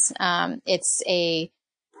Wheels is, it's a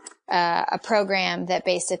program that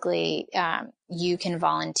basically you can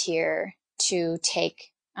volunteer to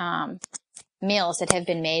take meals that have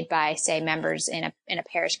been made by, say, members in a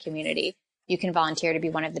parish community. You can volunteer to be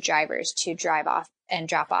one of the drivers to drive off and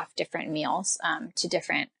drop off different meals to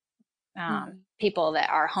different people that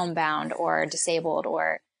are homebound or disabled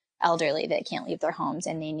or elderly that can't leave their homes,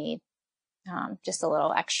 and they need just a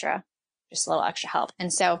little extra help.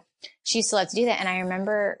 And so she used to love to do that. And I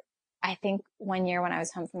remember, I think one year when I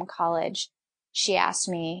was home from college, she asked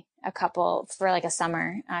me for like a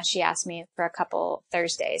summer, she asked me for a couple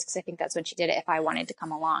Thursdays, because I think that's when she did it, if I wanted to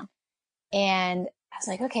come along. And I was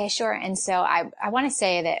like, okay, sure. And so I want to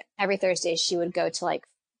say that every Thursday she would go to like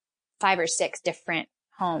 5 or 6 different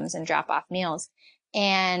homes and drop off meals.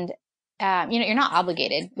 And, you're not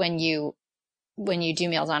obligated when you do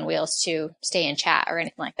Meals on Wheels to stay and chat or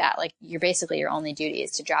anything like that. Like your only duty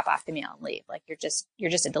is to drop off the meal and leave. Like you're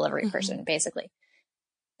just a delivery person basically.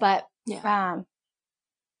 But, Yeah.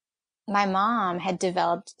 my mom had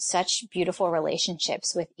developed such beautiful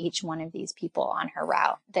relationships with each one of these people on her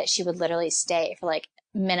route that she would literally stay for like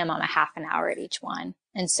minimum a half an hour at each one.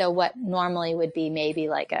 And so what normally would be maybe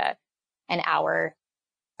like an hour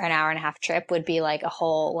or an hour and a half trip would be like a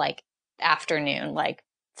whole like afternoon, like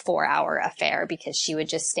 4-hour affair, because she would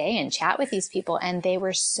just stay and chat with these people. And they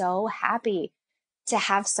were so happy to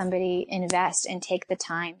have somebody invest and take the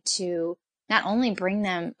time to not only bring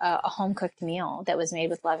them a home cooked meal that was made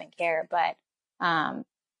with love and care, but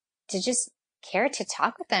to just care to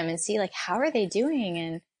talk with them and see like, how are they doing?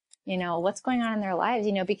 And, what's going on in their lives,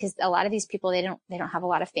 because a lot of these people, they don't have a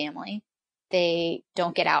lot of family. They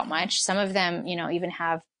don't get out much. Some of them, even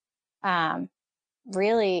have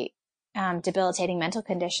really debilitating mental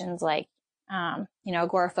conditions like,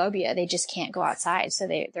 agoraphobia. They just can't go outside. So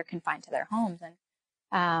they're confined to their homes.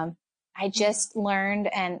 And I just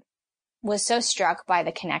learned and was so struck by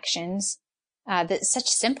the connections, that such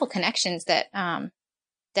simple connections that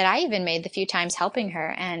I even made the few times helping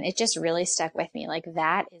her. And it just really stuck with me. Like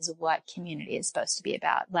that is what community is supposed to be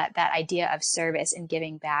about. That idea of service and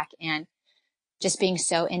giving back and just being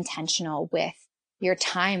so intentional with your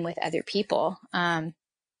time with other people. And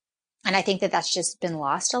I think that that's just been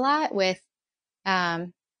lost a lot with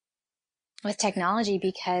um, with technology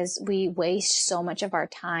because we waste so much of our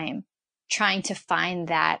time trying to find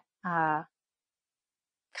that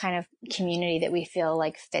kind of community that we feel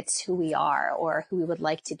like fits who we are or who we would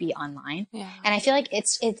like to be online. Yeah. And I feel like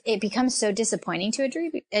it becomes so disappointing to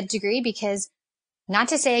a degree because not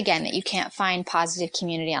to say again that you can't find positive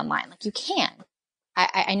community online, like you can.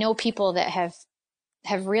 I know people that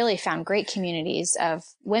have really found great communities of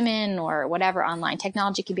women or whatever online.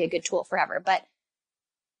 Technology can be a good tool forever, but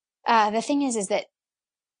the thing is that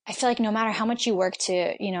I feel like no matter how much you work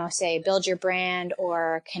to, say build your brand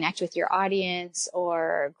or connect with your audience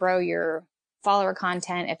or grow your follower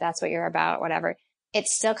content, if that's what you're about, whatever, it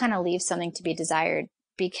still kind of leaves something to be desired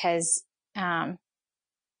because,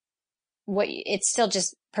 it's still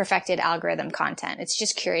just perfected algorithm content. It's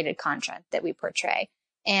just curated content that we portray.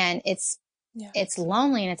 And it's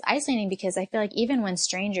lonely and it's isolating because I feel like even when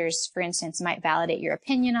strangers, for instance, might validate your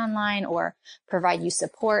opinion online or provide you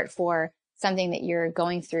support for something that you're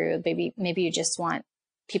going through, maybe you just want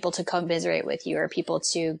people to commiserate with you or people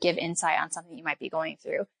to give insight on something you might be going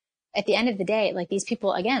through. At the end of the day, like these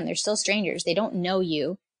people, again, they're still strangers. They don't know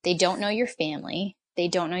you. They don't know your family. They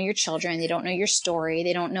don't know your children. They don't know your story.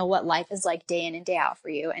 They don't know what life is like day in and day out for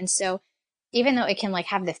you. And so even though it can like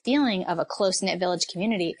have the feeling of a close knit village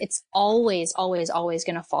community, it's always, always, always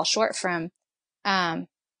going to fall short from,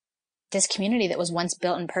 this community that was once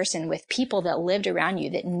built in person with people that lived around you,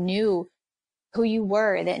 that knew who you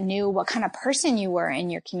were, that knew what kind of person you were in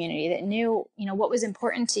your community, that knew, what was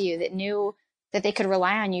important to you, that knew that they could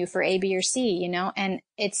rely on you for A, B, or C, and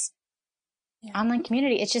it's online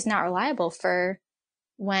community. It's just not reliable for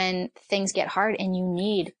when things get hard and you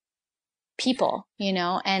need people,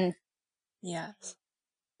 and yes,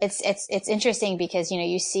 it's interesting because,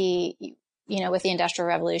 you see, with the Industrial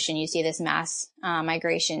Revolution, you see this mass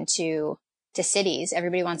migration to cities.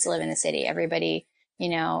 Everybody wants to live in the city. Everybody,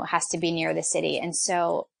 has to be near the city. And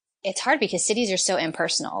so it's hard because cities are so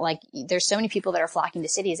impersonal. Like there's so many people that are flocking to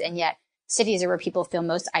cities, and yet cities are where people feel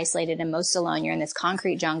most isolated and most alone. You're in this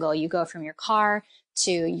concrete jungle. You go from your car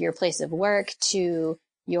to your place of work to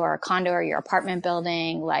your condo or your apartment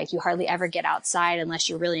building. Like you hardly ever get outside unless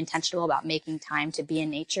you're really intentional about making time to be in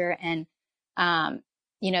nature. And,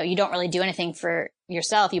 you don't really do anything for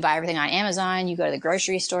yourself. You buy everything on Amazon. You go to the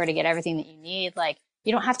grocery store to get everything that you need. Like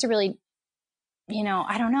you don't have to really,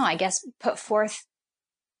 I don't know, I guess put forth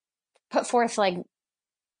like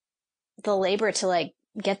the labor to like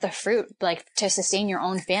get the fruit, like to sustain your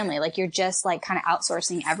own family. Like you're just like kind of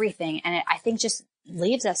outsourcing everything. And I think just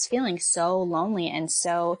leaves us feeling so lonely and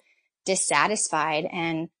so dissatisfied.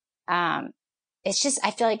 And, it's just, I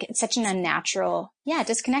feel like it's such an unnatural,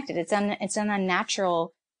 disconnected. It's an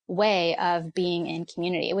unnatural way of being in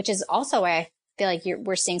community, which is also why I feel like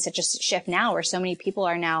we're seeing such a shift now where so many people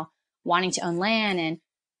are now wanting to own land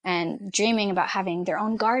and dreaming about having their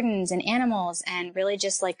own gardens and animals and really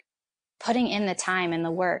just like putting in the time and the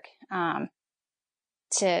work, to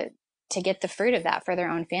get the fruit of that for their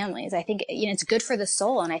own families. I think, it's good for the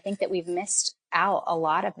soul. And I think that we've missed out a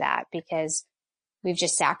lot of that because we've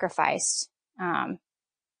just sacrificed that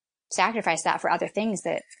for other things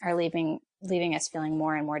that are leaving us feeling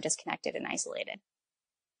more and more disconnected and isolated.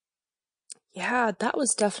 Yeah, that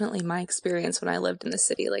was definitely my experience when I lived in the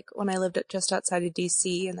city. Like when I lived just outside of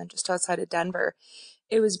DC and then just outside of Denver,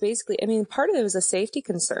 it was basically, part of it was a safety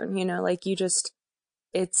concern, like you just,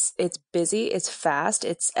 it's busy, it's fast,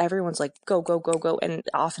 it's everyone's like, go, go, go, go. And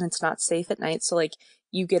often it's not safe at night. So like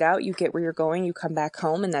you get out, you get where you're going, you come back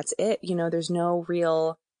home and that's it. There's no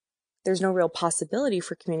real possibility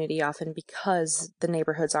for community often because the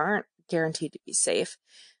neighborhoods aren't guaranteed to be safe.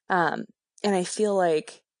 And I feel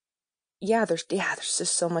like, there's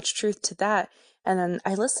just so much truth to that. And then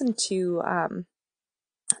I listened to,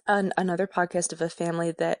 another podcast of a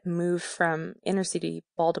family that moved from inner city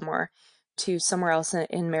Baltimore to somewhere else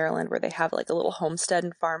in Maryland where they have like a little homestead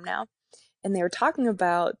and farm now. And they were talking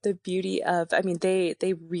about the beauty of,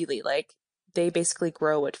 they really they basically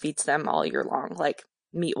grow what feeds them all year long, like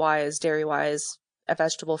meat wise, dairy wise,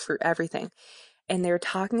 vegetable, fruit, everything. And they were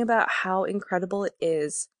talking about how incredible it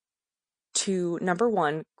is to, number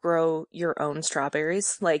one, grow your own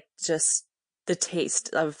strawberries, like just the taste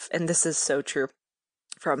of, and this is so true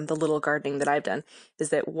from the little gardening that I've done, is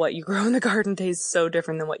that what you grow in the garden tastes so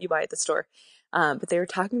different than what you buy at the store. But they were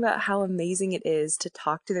talking about how amazing it is to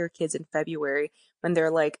talk to their kids in February when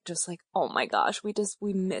they're like, just like, oh my gosh, we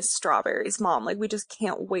miss strawberries, mom. Like we just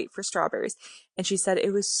can't wait for strawberries. And she said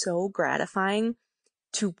it was so gratifying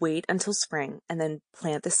to wait until spring and then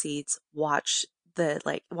plant the seeds, watch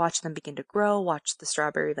watch them begin to grow, watch the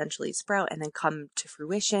strawberry eventually sprout and then come to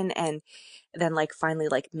fruition, and then like finally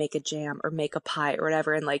like make a jam or make a pie or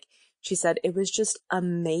whatever. And like she said, it was just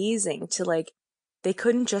amazing to like, they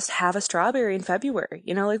couldn't just have a strawberry in February.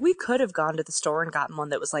 Like we could have gone to the store and gotten one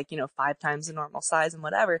that was like, 5 times the normal size and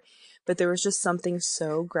whatever. But there was just something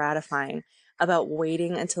so gratifying about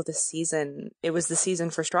waiting until the season. It was the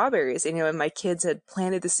season for strawberries, and my kids had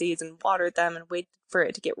planted the seeds and watered them and waited for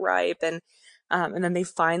it to get ripe. And then they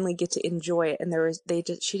finally get to enjoy it. And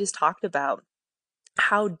she just talked about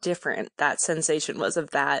how different that sensation was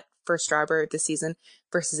of that first strawberry of the season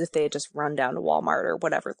versus if they had just run down to Walmart or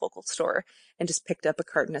whatever local store and just picked up a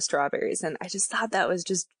carton of strawberries. And I just thought that was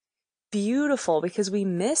just beautiful because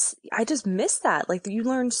I just miss that. Like you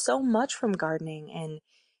learn so much from gardening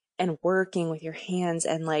and working with your hands,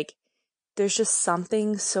 and like there's just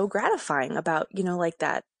something so gratifying about, like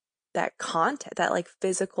that contact, that like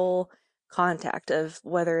physical contact of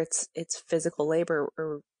whether it's physical labor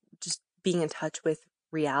or just being in touch with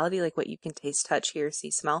reality, like what you can taste, touch, hear,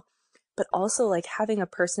 see, smell, but also like having a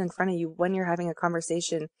person in front of you when you're having a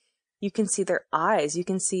conversation. You can see their eyes, you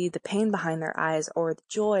can see the pain behind their eyes or the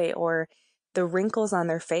joy or the wrinkles on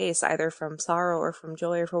their face, either from sorrow or from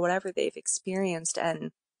joy or for whatever they've experienced,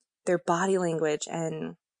 and their body language.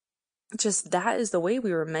 And just that is the way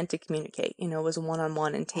we were meant to communicate, was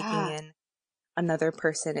one-on-one and taking in another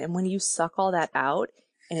person. And when you suck all that out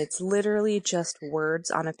and it's literally just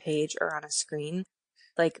words on a page or on a screen,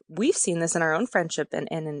 like we've seen this in our own friendship and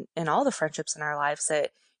in all the friendships in our lives,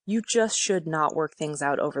 that you just should not work things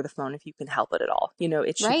out over the phone if you can help it at all.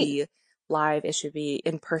 It should be live. It should be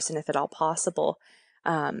in person if at all possible.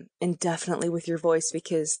 And definitely with your voice,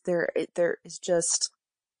 because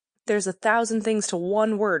there's 1,000 things to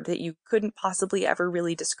one word that you couldn't possibly ever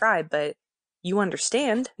really describe, but you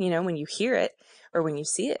understand, when you hear it or when you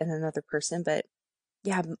see it in another person. But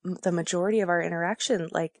yeah, the majority of our interaction,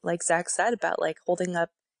 like Zach said about like holding up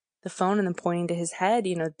the phone and then pointing to his head,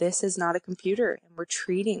 this is not a computer, and we're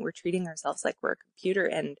treating ourselves like we're a computer.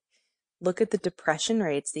 And look at the depression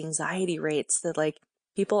rates, the anxiety rates, that like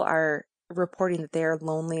people are reporting that they are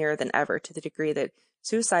lonelier than ever, to the degree that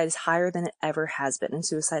suicide is higher than it ever has been, and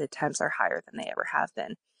suicide attempts are higher than they ever have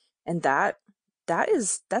been. And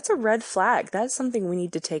that's a red flag. That's something we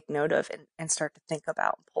need to take note of and start to think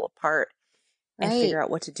about and pull apart and figure out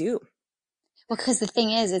what to do. Well, because the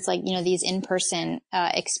thing is, it's like, these in-person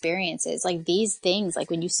experiences, like these things, like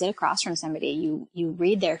when you sit across from somebody, you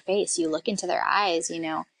read their face, you look into their eyes,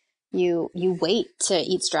 you wait to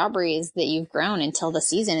eat strawberries that you've grown until the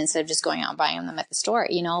season instead of just going out and buying them at the store.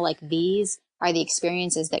 Like these are the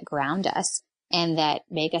experiences that ground us and that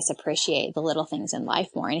make us appreciate the little things in life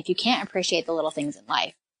more. And if you can't appreciate the little things in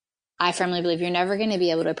life, I firmly believe you're never going to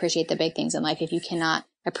be able to appreciate the big things in life if you cannot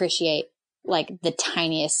appreciate like the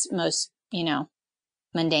tiniest, most,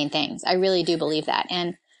 mundane things. I really do believe that.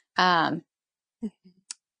 And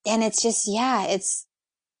it's just,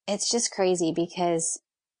 it's just crazy because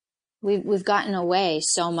we've gotten away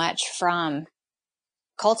so much from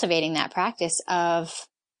cultivating that practice of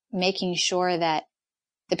making sure that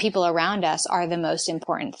the people around us are the most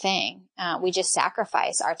important thing. We just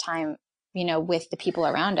sacrifice our time, with the people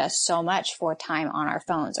around us so much for time on our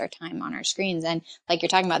phones or time on our screens. And like you're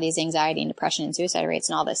talking about these anxiety and depression and suicide rates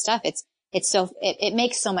and all this stuff, it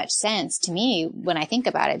makes so much sense to me when I think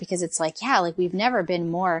about it, because it's like, like we've never been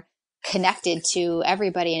more connected to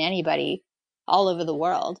everybody and anybody all over the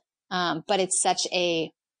world. But it's such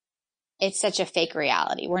a fake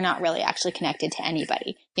reality. We're not really actually connected to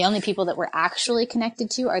anybody. The only people that we're actually connected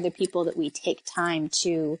to are the people that we take time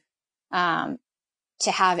to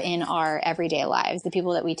have in our everyday lives, the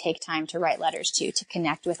people that we take time to write letters to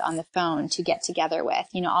connect with on the phone, to get together with,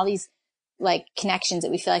 all these like connections that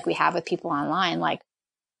we feel like we have with people online, like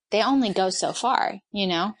they only go so far,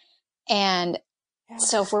 and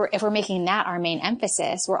so if we're making that our main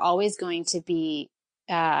emphasis, we're always going to be,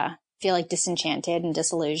 feel like disenchanted and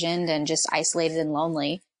disillusioned and just isolated and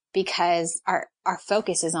lonely because our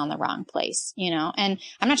focus is on the wrong place, and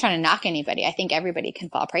I'm not trying to knock anybody. I think everybody can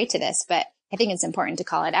fall prey to this, but I think it's important to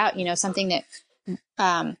call it out. Something that,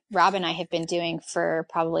 Rob and I have been doing for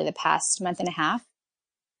probably the past month and a half,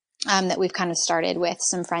 that we've kind of started with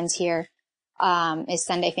some friends here, is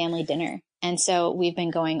Sunday family dinner. And so we've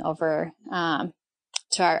been going over,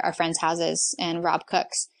 to our friends' houses, and Rob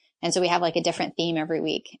cooks. And so we have like a different theme every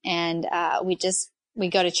week. And, we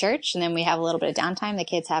go to church, and then we have a little bit of downtime. The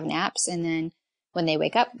kids have naps. And then when they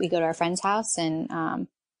wake up, we go to our friend's house and,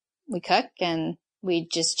 we cook and we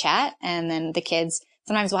just chat. And then the kids,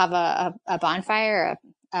 sometimes we'll have a bonfire,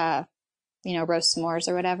 roast s'mores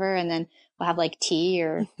or whatever. And then we'll have like tea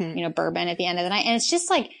or, bourbon at the end of the night. And it's just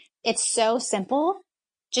like, it's so simple,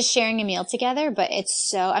 just sharing a meal together, but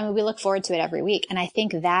we look forward to it every week. And I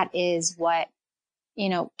think that is what,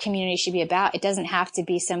 community should be about. It doesn't have to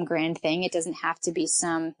be some grand thing. It doesn't have to be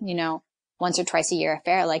some, once or twice a year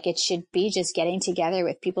affair. Like it should be just getting together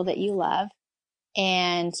with people that you love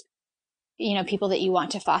and, people that you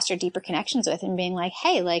want to foster deeper connections with and being like,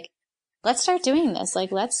 hey, like, let's start doing this.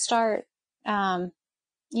 Like, let's start,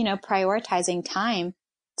 prioritizing time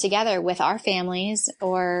together with our families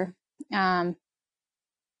or, let's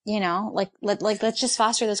just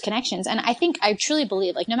foster those connections. And I truly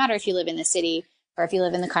believe, like, no matter if you live in the city or if you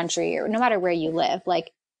live in the country or no matter where you live,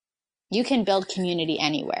 like, you can build community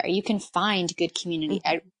anywhere. You can find good community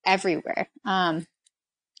everywhere.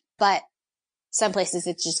 But some places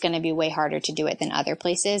it's just going to be way harder to do it than other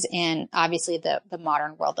places. And obviously the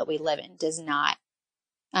modern world that we live in does not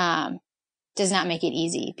make it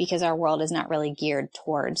easy because our world is not really geared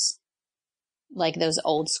towards like those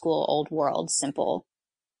old school, old world, simple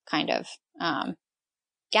kind of,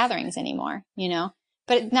 gatherings anymore,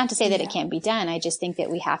 but not to say that it can't be done. I just think that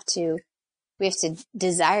we have to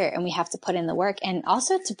desire it and we have to put in the work and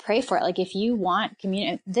also to pray for it. Like if you want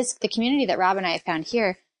the community that Rob and I have found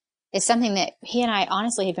here is something that he and I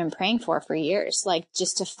honestly have been praying for years, like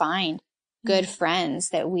just to find good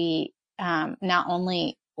friends that we, not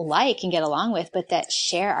only like and get along with, but that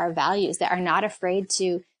share our values, that are not afraid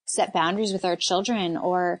to set boundaries with our children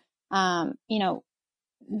or,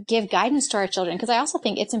 give guidance to our children. Cause I also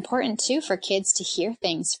think it's important too for kids to hear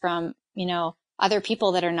things from, other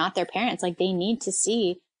people that are not their parents. Like they need to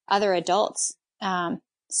see other adults,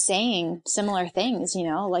 saying similar things,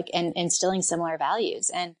 like, and instilling similar values.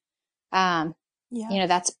 And,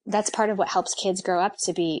 that's part of what helps kids grow up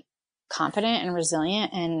to be confident and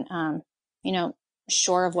resilient and,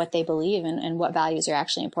 sure of what they believe and what values are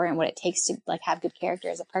actually important, what it takes to like have good character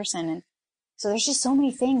as a person. And so there's just so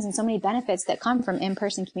many things and so many benefits that come from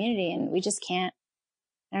in-person community. And we just can't,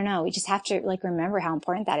 I don't know, we just have to like remember how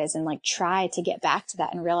important that is and like try to get back to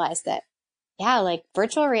that and realize that, yeah, like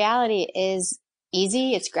virtual reality is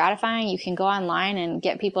easy. It's gratifying. You can go online and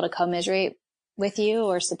get people to commiserate with you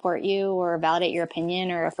or support you or validate your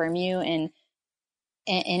opinion or affirm you in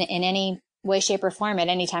any way, shape or form at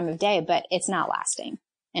any time of day, but it's not lasting.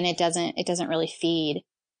 And it doesn't really feed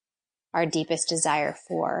our deepest desire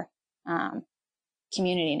for,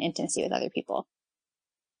 community and intimacy with other people.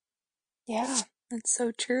 Yeah, that's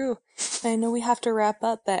so true. I know we have to wrap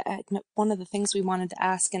up, but one of the things we wanted to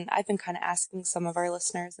ask, and I've been kind of asking some of our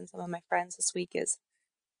listeners and some of my friends this week is,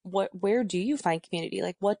 where do you find community?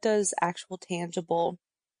 Like, what does actual tangible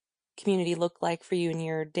community look like for you in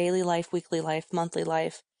your daily life, weekly life, monthly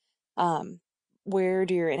life? Where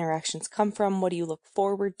do your interactions come from? What do you look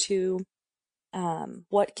forward to?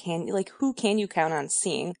 Who can you count on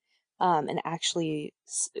seeing? And actually,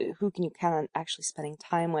 who can you count on actually spending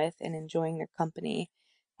time with and enjoying their company?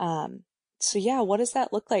 So yeah, what does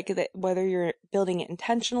that look like? That whether you're building it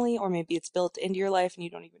intentionally or maybe it's built into your life and you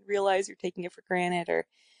don't even realize you're taking it for granted, or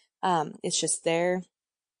it's just there.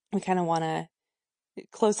 We kind of want to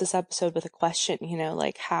close this episode with a question,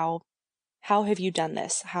 like how have you done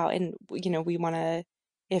this? And we want to,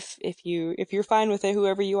 if you're fine with it,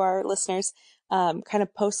 whoever you are, listeners, kind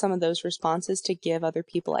of post some of those responses to give other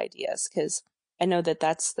people ideas. Cause I know that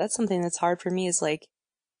that's something that's hard for me, is like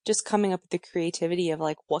just coming up with the creativity of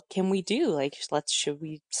like, what can we do? Like, should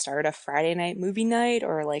we start a Friday night movie night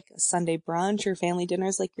or like a Sunday brunch or family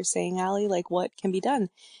dinners? Like you're saying, Allie, like what can be done?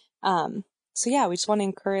 So yeah, we just want to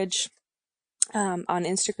encourage, on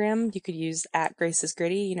Instagram, you could use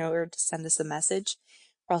 @GraceIsGritty, or to send us a message.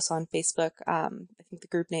 We're also on Facebook. I think the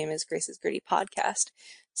group name is Grace is Gritty Podcast.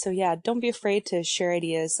 So yeah, don't be afraid to share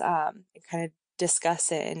ideas, and kind of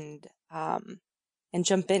discuss it and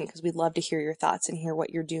jump in, because we'd love to hear your thoughts and hear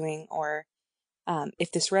what you're doing, or if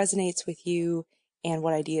this resonates with you and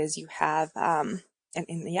what ideas you have, and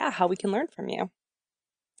yeah, how we can learn from you.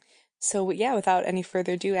 So yeah, without any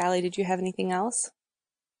further ado, Allie, did you have anything else?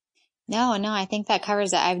 No, I think that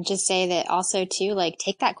covers it. I would just say that also too, like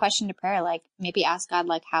take that question to prayer, like maybe ask God,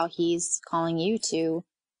 like how he's calling you to,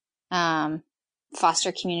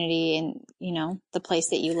 foster community in, the place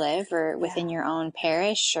that you live or within your own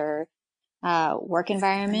parish or, work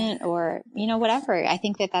environment or, whatever. I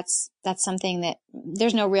think that that's something that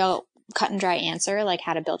there's no real cut and dry answer, like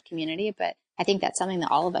how to build community, but I think that's something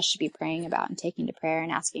that all of us should be praying about and taking to prayer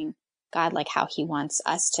and asking God, like how he wants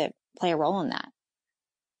us to play a role in that.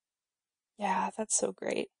 Yeah, that's so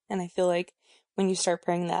great. And I feel like when you start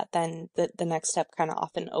praying that, then the next step kind of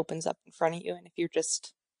often opens up in front of you. And if you're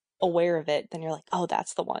just aware of it, then you're like, oh,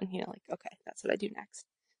 that's the one, like, okay, that's what I do next.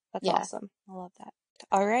 That's Yeah. awesome. I love that.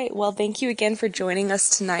 All right. Well, thank you again for joining us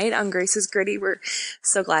tonight on Grace is Gritty. We're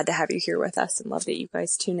so glad to have you here with us and love that you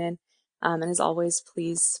guys tune in. And as always,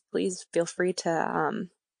 please feel free to,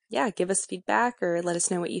 give us feedback or let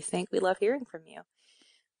us know what you think. We love hearing from you.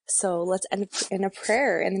 So let's end in a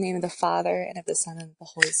prayer in the name of the Father and of the Son and of the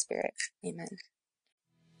Holy Spirit. Amen.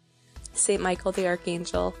 Saint Michael the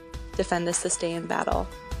Archangel, defend us this day in battle.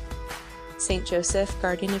 Saint Joseph,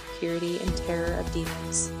 guardian of purity and terror of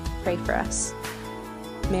demons, pray for us.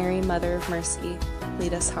 Mary, Mother of Mercy,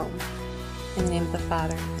 lead us home. In the name of the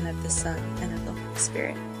Father, and of the Son, and of the Holy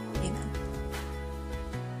Spirit. Amen.